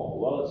this wall.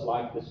 Well, it's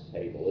like this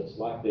table. It's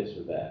like this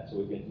or that. So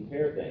we can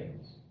compare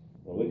things.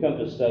 When we come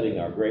to studying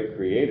our great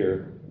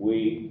Creator,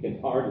 we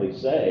can hardly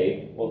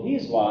say, well,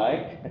 He's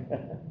like,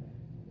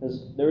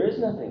 because there is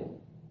nothing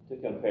to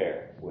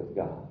compare with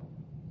God.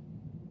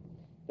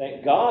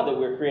 Thank God that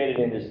we're created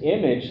in His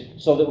image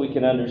so that we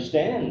can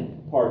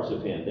understand parts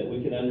of Him, that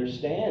we can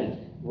understand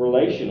the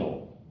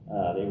relational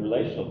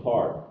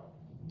part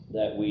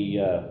that we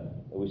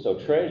so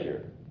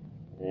treasure,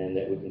 and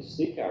that we can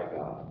seek our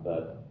God.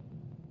 But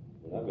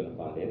we're not going to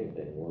find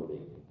anything worthy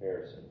in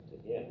comparison to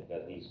Him,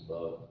 because He's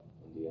above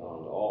and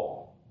beyond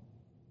all.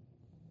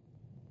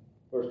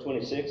 Verse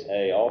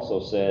 26a also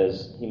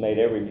says, He made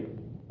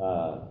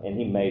and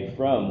He made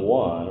from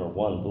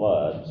one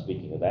blood,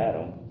 speaking of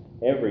Adam,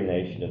 every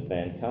nation of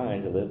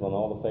mankind to live on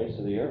all the face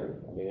of the earth.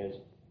 I mean, it's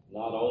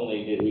not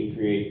only did He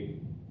create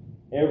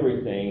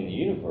everything in the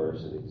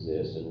universe that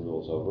exists and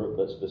rules over it,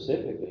 but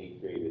specifically He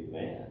created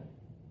man.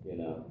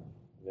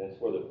 That's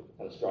where the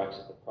kind of strikes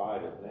at the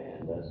pride of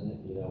man, doesn't it?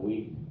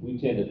 We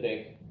tend to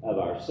think of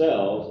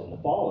ourselves in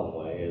the fallen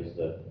way as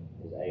a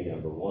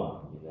number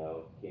one,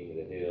 king of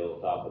the hill,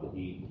 top of the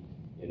heap.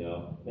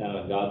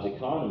 Now in God's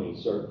economy,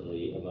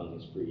 certainly among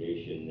His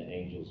creation, the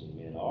angels and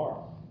men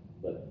are,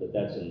 but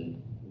that's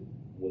when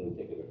we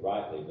think of it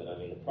rightly. But I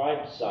mean, the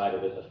pride side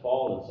of it, the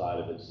fallen side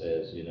of it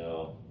says,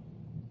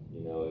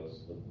 it's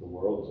the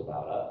world is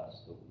about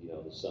us.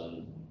 The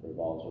sun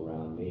revolves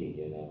around me.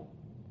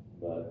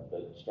 But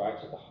it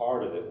strikes at the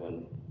heart of it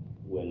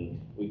when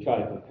we try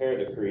to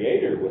compare the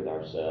Creator with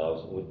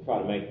ourselves, and we try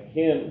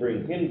to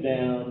bring Him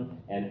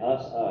down and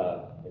us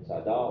up. It's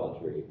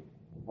idolatry.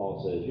 And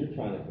Paul says you're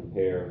trying to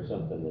compare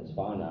something that's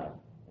finite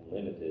and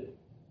limited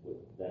with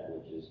that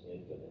which is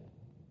infinite,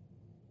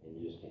 and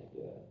you just can't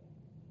do it.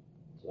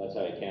 So that's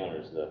how he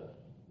counters the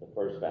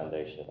first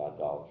foundation of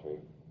idolatry.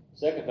 The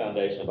second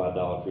foundation of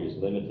idolatry is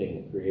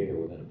limiting the Creator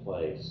within a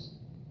place.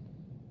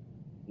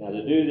 Now,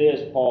 to do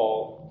this,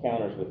 Paul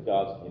counters with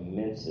God's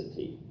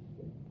immensity,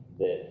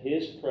 that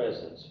His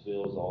presence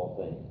fills all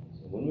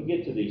things. And when we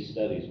get to these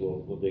studies,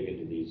 we'll dig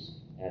into these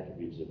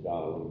attributes of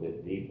God a little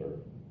bit deeper.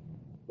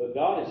 But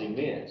God is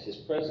immense. His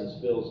presence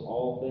fills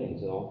all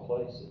things in all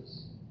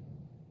places.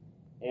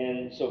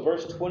 And so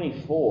verse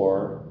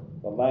 24,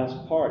 the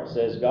last part,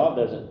 says God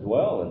doesn't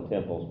dwell in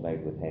temples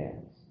made with hands.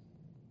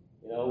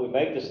 We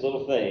make this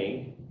little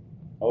thing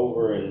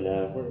over in,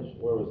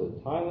 where was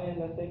it,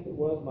 Thailand, I think it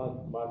was.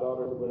 My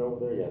daughter went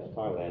over there. Yes,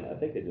 Thailand. I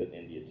think they do it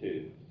in India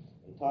too.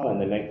 In Thailand,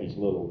 they make these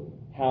little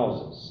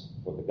houses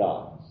for the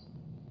gods.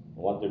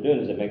 And what they're doing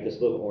is they make this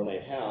little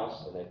ornate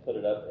house, and they put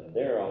it up in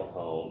their own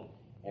home.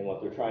 And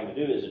what they're trying to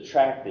do is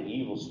attract the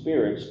evil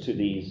spirits to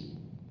these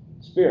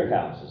spirit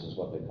houses, is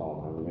what they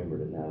call them. I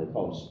remembered it now. They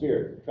call them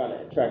spirit. Trying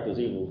to attract those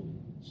evil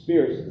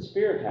spirits to the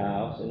spirit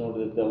house in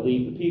order that they'll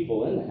leave the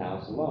people in the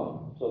house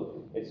alone.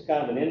 So it's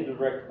kind of an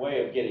indirect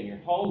way of getting your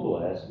home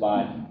blessed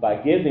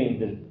by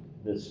giving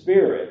the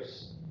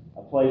spirits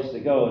a place to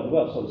go and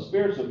dwell. So the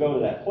spirits will go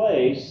to that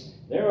place,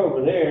 they're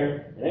over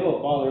there, and they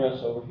won't bother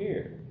us over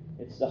here.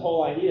 It's the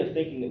whole idea of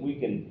thinking that we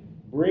can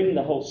bring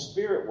the whole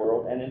spirit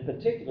world, and in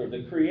particular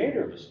the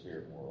Creator of the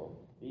spirit world,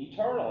 the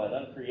eternal and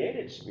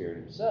uncreated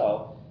Spirit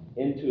Himself,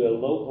 into a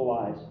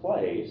localized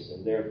place,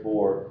 and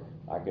therefore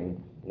I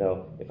can,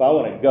 if I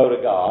want to go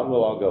to God,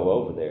 well, I'll go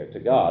over there to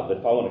God. But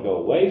if I want to go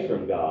away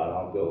from God,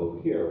 I'll go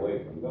over here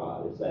away from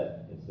God. It's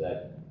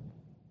that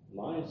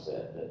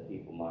mindset that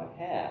people might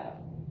have.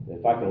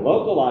 If I can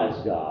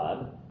localize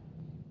God,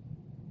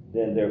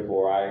 then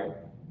therefore I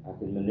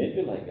can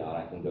manipulate God.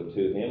 I can go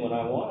to Him when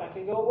I want. I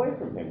can go away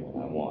from Him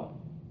when I want.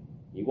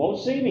 You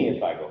won't see me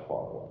if I go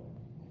far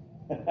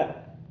away.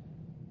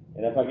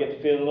 And if I get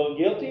to feel a little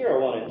guilty,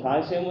 or I want to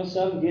entice Him with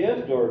some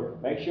gift, or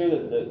make sure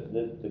that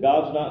the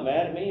God's not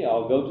mad at me,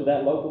 I'll go to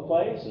that local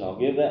place, and I'll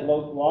give that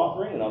local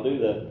offering, and I'll do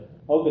the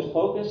hocus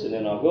pocus, and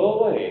then I'll go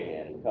away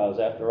again. Because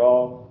after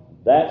all,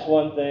 that's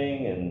one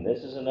thing, and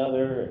this is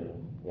another, and,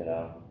 kind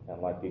of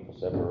like people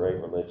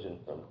separate religion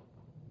from,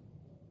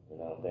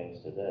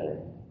 things today.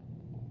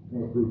 I'm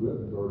going to prove that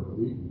in the Garden of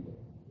Eden.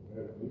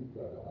 They had at least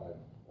try to hide.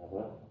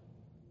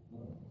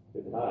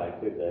 Couldn't hide,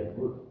 could they?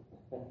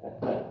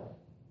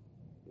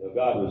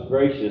 God was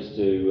gracious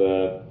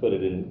to put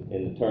it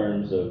in the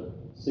terms of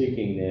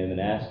seeking them and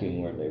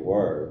asking where they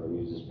were, but He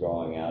was just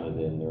drawing out of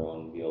them their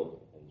own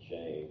guilt and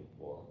shame.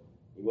 For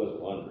He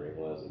wasn't wondering,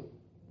 was He?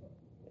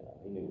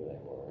 He knew where they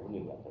were. He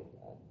knew what they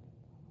done.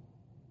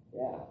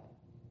 Yeah.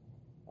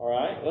 All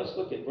right, let's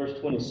look at verse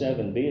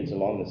 27b. It's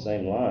along the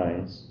same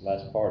lines,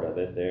 last part of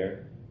it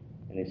there.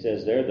 And he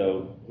says there,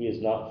 though, He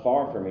is not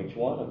far from each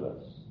one of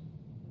us.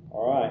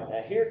 All right.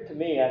 Now here, to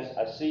me,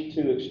 I see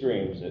two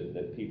extremes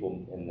that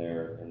people in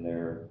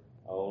their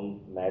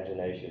own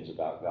imaginations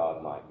about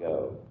God might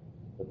go.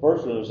 The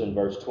first one was in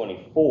verse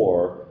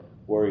 24,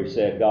 where he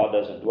said God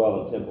doesn't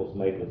dwell in temples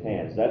made with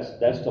hands.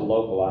 That's to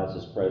localize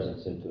His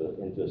presence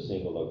into a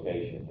single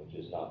location, which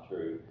is not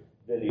true.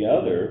 Then the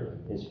other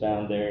is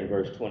found there in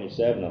verse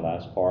 27, the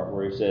last part,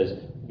 where he says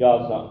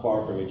God's not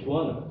far from each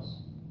one of us.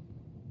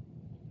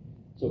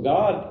 So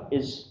God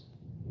is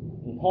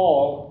And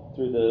Paul,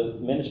 through the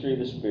ministry of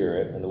the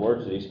Spirit and the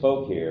words that he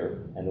spoke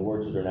here and the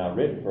words that are now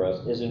written for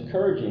us, is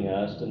encouraging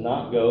us to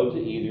not go to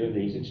either of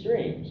these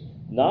extremes.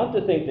 Not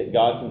to think that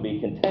God can be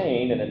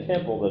contained in a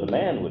temple that a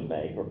man would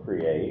make or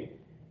create,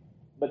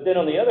 but then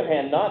on the other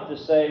hand, not to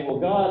say, well,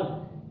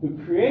 God who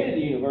created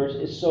the universe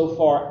is so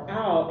far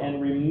out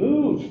and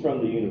removed from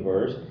the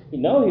universe. You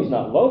know he's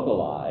not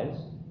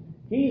localized.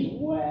 He's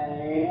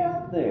way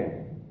out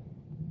there.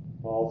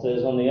 Paul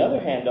says, on the other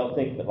hand, don't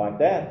think that like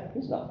that.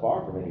 He's not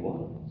far from any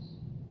one of us.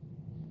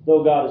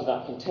 Though God is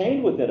not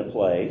contained within a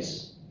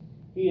place,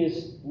 he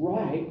is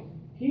right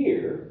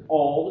here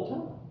all the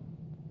time.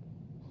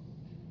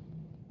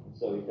 And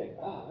so you think,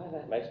 man,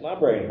 that makes my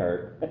brain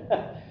hurt.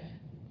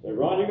 So,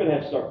 Ron, you're going to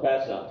have to start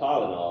passing out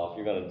Tylenol if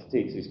you're going to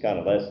teach these kind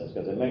of lessons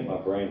because they make my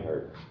brain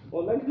hurt.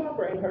 Well, it makes my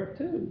brain hurt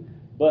too.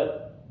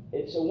 But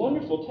it's a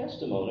wonderful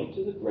testimony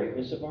to the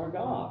greatness of our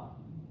God,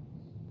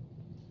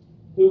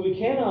 who we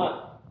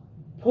cannot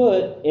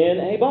put in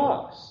a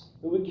box,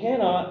 who we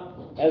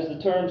cannot, as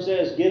the term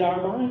says, get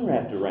our mind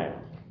wrapped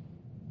around.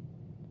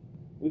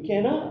 We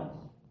cannot.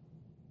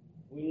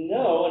 We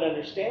know and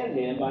understand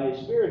him by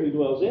his Spirit who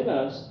dwells in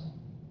us,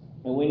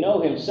 and we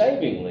know him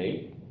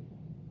savingly,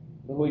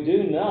 but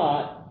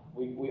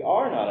we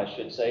are not, I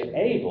should say,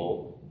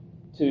 able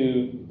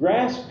to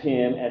grasp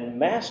him and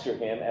master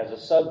him as a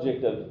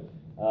subject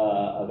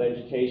of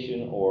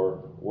education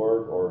or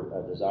work or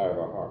a desire of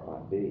our heart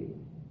might be.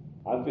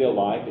 I feel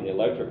like in the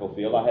electrical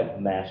field, I have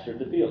mastered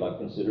the field. I'm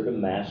considered a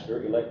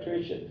master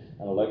electrician,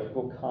 an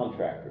electrical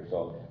contractor.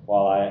 So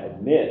while I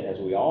admit, as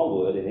we all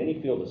would, in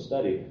any field of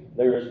study,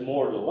 there is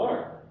more to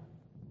learn,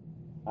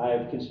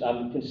 I'm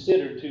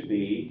considered to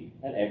be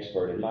an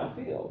expert in my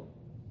field.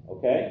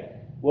 Okay?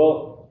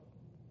 Well,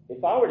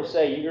 if I were to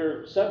say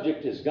your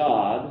subject is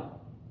God,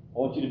 I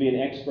want you to be an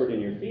expert in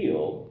your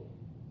field,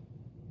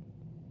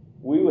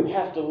 we would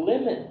have to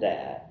limit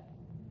that.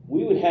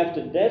 We would have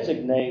to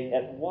designate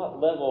at what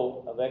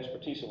level of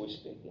expertise are we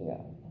speaking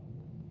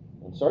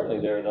of. And certainly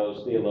there are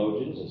those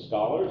theologians and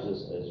scholars,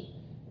 as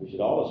we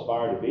should all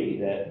aspire to be,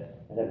 that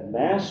have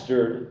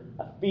mastered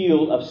a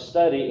field of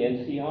study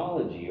in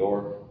theology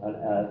or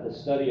the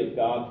study of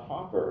God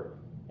proper.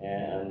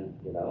 And,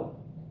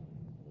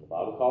 the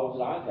Bible calls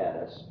it iPad.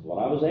 That's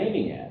what I was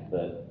aiming at.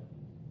 But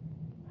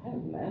I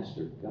haven't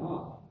mastered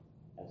God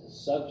as a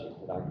subject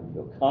that I can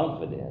feel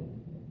confident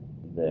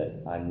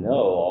that I know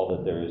all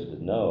that there is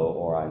to know,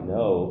 or I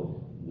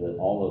know that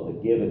all of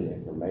the given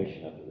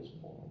information up to this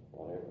point,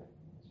 whatever.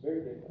 It's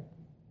very different.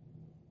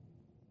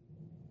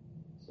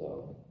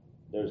 So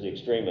there's the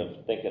extreme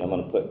of thinking I'm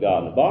going to put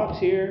God in a box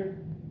here,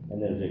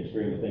 and then there's the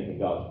extreme of thinking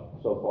God's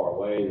so far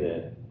away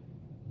that,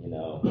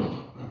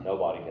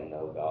 nobody can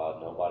know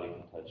God, nobody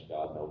can touch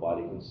God,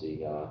 nobody can see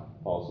God.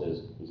 Paul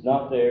says he's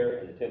not there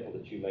in the temple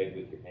that you made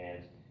with your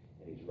hands,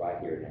 and he's right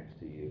here next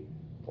to you.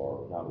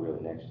 Or not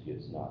really next to you,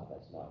 that's not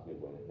a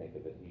good way to think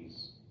of it.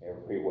 He's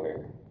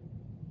everywhere.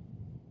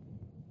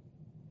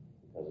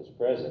 Because his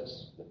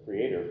presence, the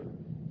Creator,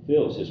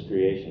 fills his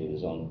creation with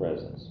his own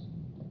presence.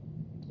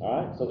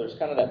 All right, so there's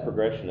kind of that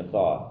progression of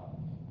thought.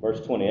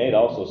 Verse 28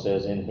 also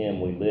says, in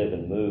him we live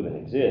and move and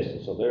exist.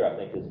 And so there, I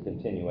think, is a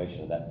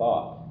continuation of that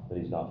thought, that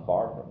he's not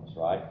far from us,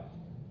 right?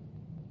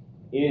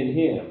 In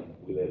him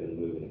we live and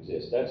move and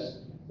exist.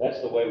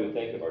 That's the way we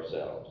think of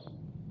ourselves.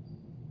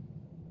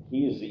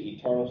 He is the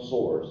eternal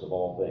source of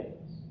all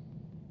things.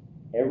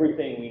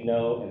 Everything we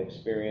know and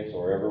experience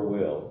or ever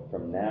will,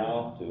 from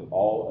now to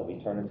all of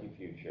eternity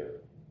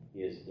future,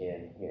 is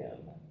in him.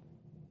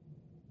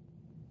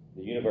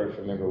 The universe,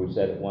 remember we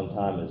said at one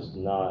time,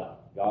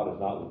 God is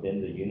not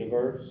within the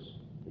universe.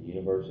 The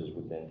universe is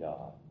within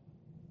God.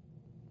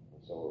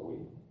 And so are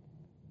we.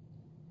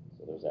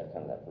 So there's that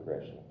kind of that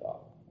progression of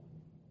thought.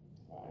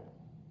 All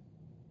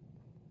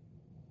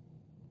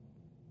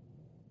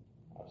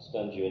right. I've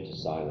stunned you into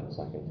silence,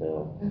 I can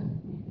tell.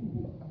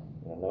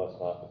 I know it's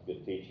not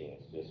good teaching,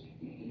 it's just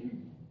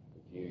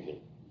confusion.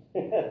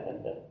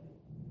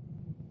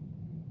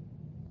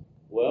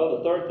 Well,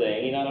 the third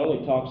thing, he not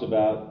only talks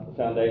about the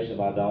foundation of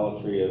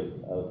idolatry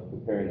of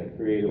comparing the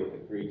Creator with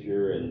the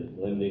creature and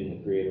limiting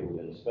the Creator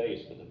within the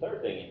space, but the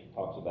third thing he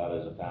talks about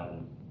as a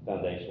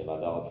foundation of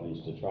idolatry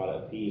is to try to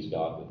appease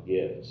God with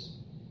gifts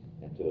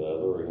and to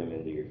allure him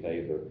into your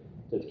favor.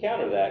 To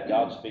counter that,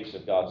 God speaks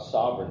of God's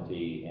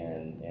sovereignty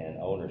and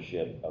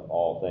ownership of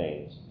all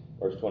things.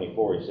 Verse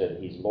 24, he said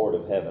he's Lord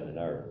of heaven and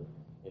earth.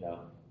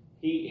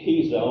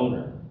 He's the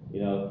owner.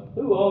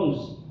 Who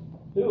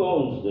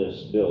owns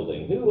this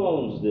building? Who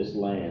owns this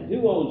land?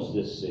 Who owns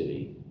this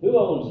city? Who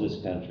owns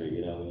this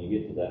country? When you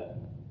get to that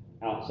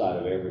outside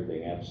of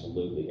everything,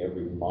 absolutely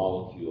every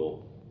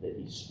molecule that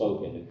he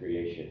spoke into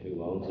creation,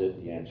 who owns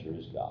it? The answer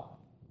is God.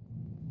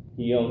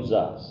 He owns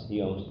us.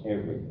 He owns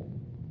everything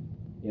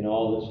in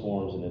all its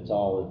forms and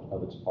all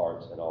of its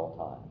parts at all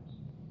times.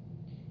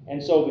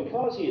 And so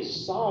because he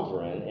is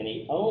sovereign and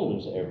he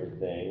owns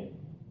everything,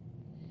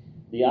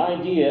 the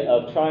idea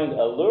of trying to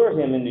allure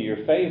him into your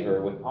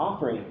favor with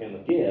offering him a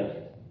gift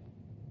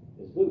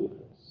is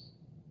ludicrous.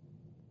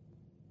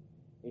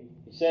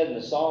 He said in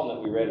the psalm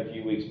that we read a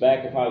few weeks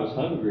back, if I was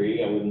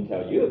hungry, I wouldn't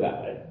tell you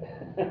about it.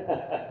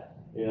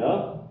 You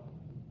know?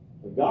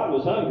 If God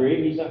was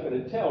hungry, he's not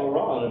going to tell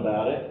Ron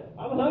about it.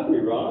 I'm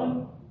hungry,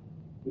 Ron.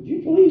 Would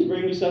you please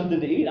bring me something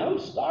to eat? I'm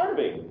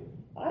starving.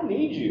 I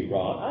need you,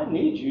 Ron. I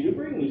need you to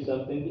bring me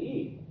something to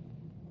eat.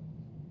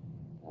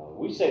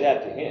 We say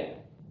that to him,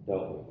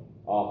 don't we?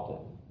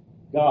 Often.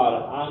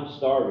 God, I'm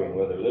starving,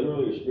 whether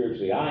literally or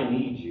spiritually. I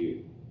need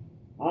you.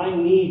 I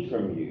need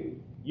from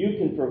you. You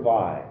can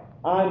provide.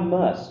 I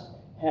must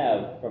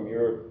have from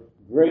your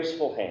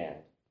graceful hand,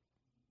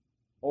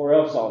 or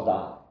else I'll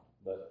die.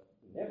 But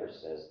he never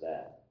says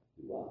that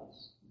to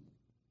us.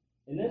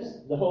 And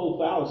that's the whole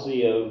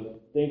fallacy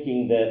of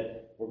thinking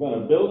that we're going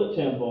to build a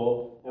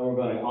temple and we're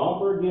going to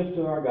offer a gift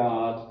to our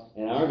God,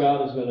 and our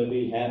God is going to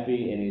be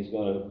happy and he's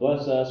going to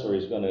bless us or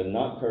he's going to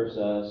not curse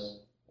us,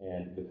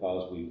 and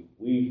because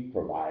we've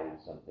provided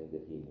something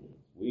that he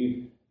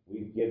needs.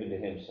 We've given to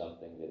him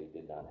something that he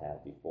did not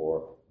have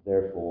before.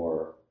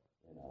 Therefore,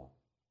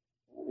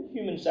 where did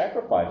human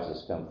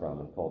sacrifices come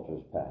from in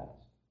cultures past?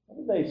 How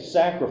did they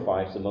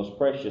sacrifice the most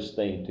precious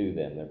thing to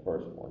them, their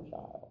firstborn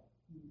child?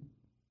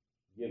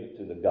 Give it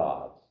to the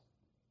gods.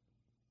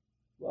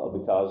 Well,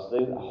 because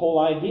the whole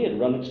idea had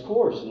run its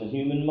course in the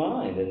human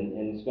mind,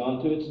 and it's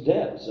gone to its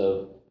depths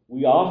of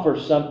we offer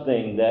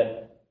something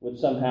that would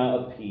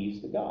somehow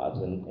appease the gods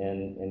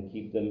and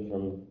keep them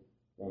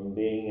from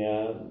being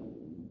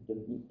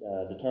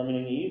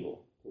determining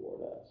evil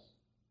toward us.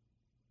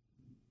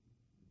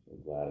 I'm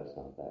so glad it's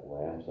not that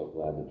way. I'm so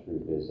glad the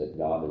truth is that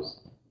God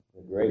is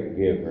the great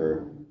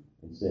giver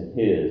and sent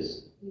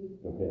his.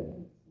 Okay.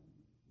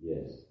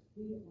 Yes.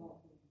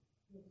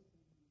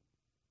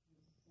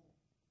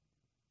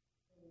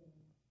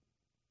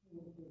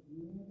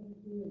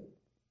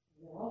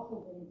 There also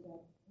brings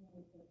up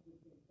point that we've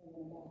been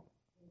saying about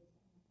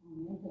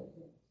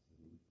emphasis.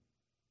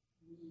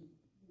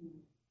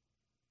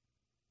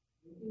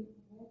 We do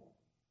have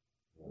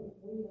it.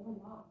 We are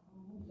not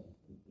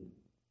omnipotent.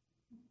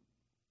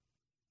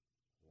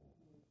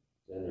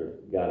 Senator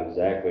got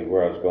exactly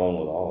where I was going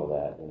with all of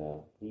that.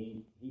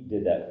 He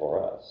did that for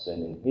us,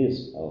 sending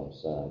his own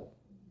son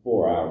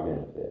for our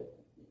benefit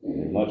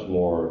in a much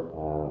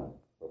more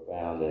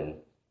profound and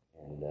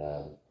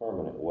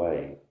permanent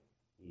way.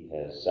 He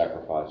has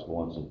sacrificed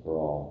once and for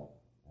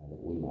all that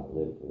we might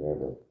live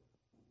forever.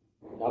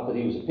 Not that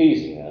he was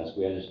appeasing us.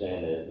 We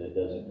understand that it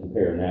doesn't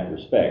compare in that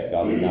respect.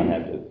 God did not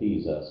have to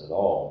appease us at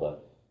all,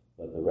 but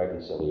the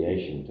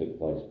reconciliation took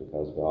place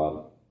because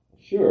God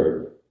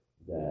assured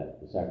that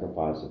the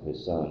sacrifice of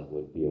his son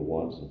would be a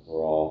once and for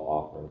all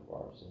offering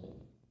for our sin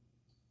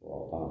for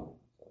all time.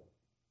 So,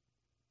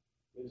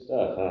 good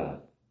stuff,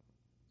 huh?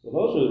 So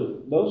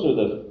those are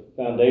the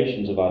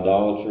foundations of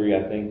idolatry.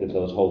 I think that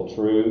those hold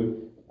true.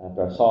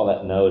 After I saw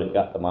that note, it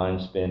got the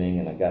mind spinning,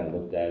 and I got and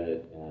looked at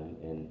it,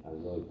 and I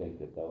really think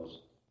that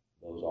those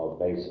are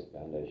basic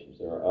foundations.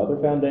 There are other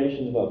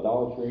foundations of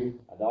idolatry.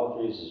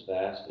 Idolatry is as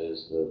vast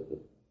as the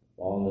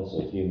fallenness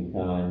of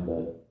humankind,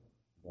 but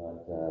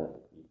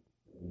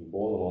when you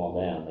boil them all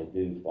down, they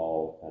do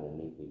fall kind of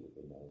neatly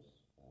within those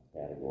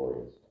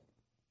categories.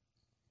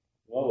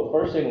 Well, the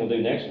first thing we'll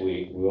do next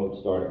week, we won't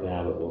start it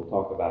now, but we'll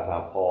talk about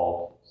how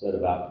Paul set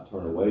about to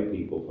turn away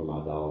people from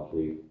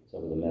idolatry,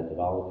 some of the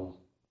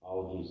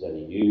methodologies that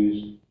he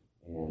used,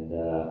 and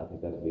I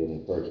think that will be an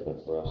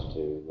encouragement for us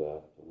to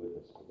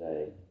witness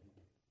today.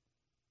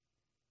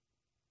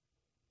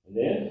 And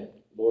then,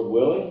 Lord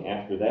willing,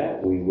 after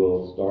that, we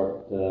will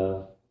start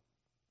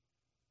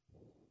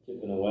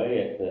chipping away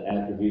at the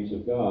attributes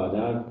of God.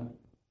 Now,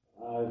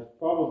 I've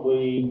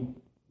probably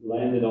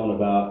landed on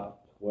about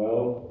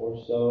 12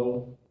 or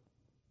so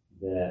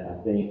that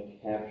I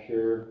think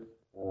capture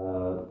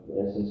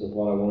the essence of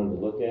what I wanted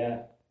to look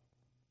at.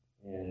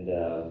 And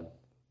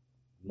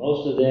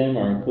most of them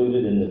are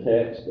included in the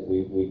text that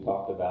we've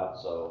talked about,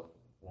 so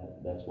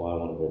that's why I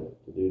wanted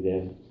to do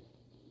them.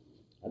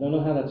 I don't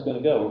know how that's going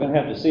to go. We're going to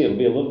have to see. It'll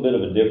be a little bit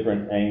of a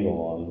different angle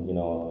on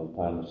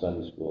time of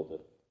Sunday school to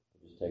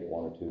just take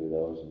one or two of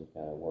those and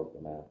kind of work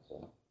them out.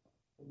 So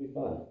it'll be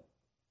fun.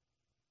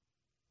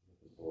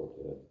 Looking forward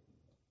to it.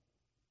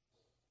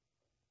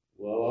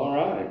 Well, all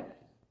right.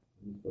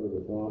 Any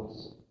further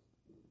thoughts?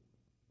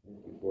 Thank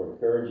you for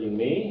encouraging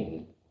me,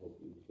 and hope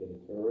you've been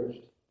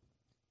encouraged.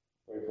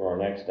 Pray for our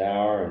next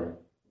hour and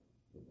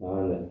the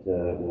time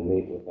that we'll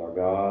meet with our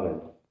God,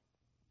 and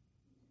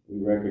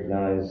we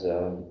recognize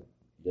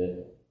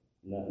that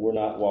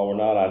while we're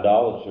not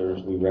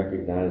idolaters, we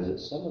recognize that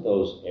some of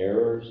those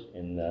errors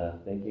in the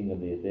thinking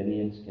of the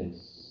Athenians can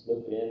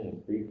slip in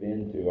and creep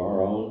into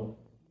our own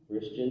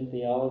Christian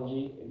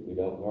theology if we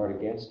don't guard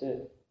against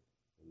it.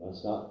 We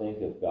must not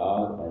think of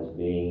God as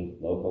being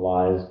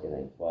localized in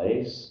a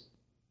place.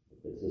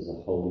 This is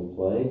a holy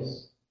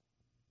place.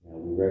 Now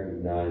we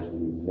recognize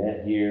we've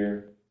met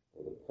here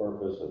for the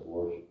purpose of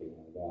worshiping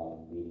our God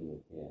and meeting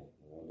with him.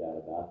 No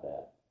doubt about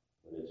that.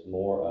 But it's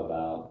more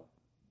about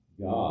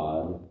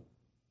God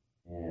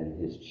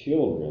and his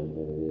children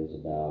than it is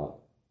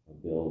about a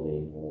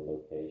building or a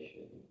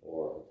location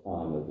or a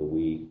time of the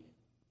week.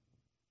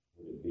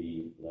 Would it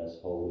be less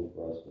holy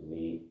for us to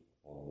meet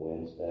on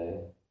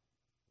Wednesday?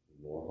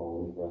 More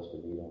holy for us to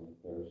meet on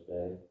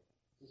Thursday?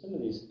 So some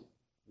of this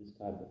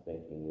type of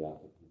thinking we ought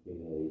to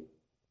continually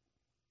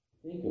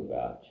think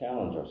about,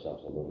 challenge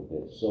ourselves a little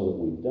bit so that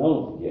we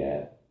don't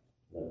get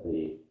that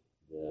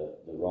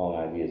the wrong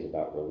ideas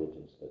about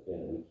religion slip in,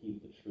 and we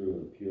keep the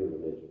true and pure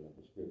religion of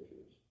the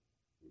Scriptures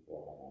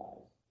before our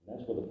eyes. And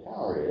that's where the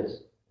power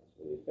is, that's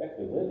where the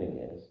effective living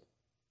is,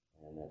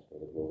 and that's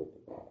where the glory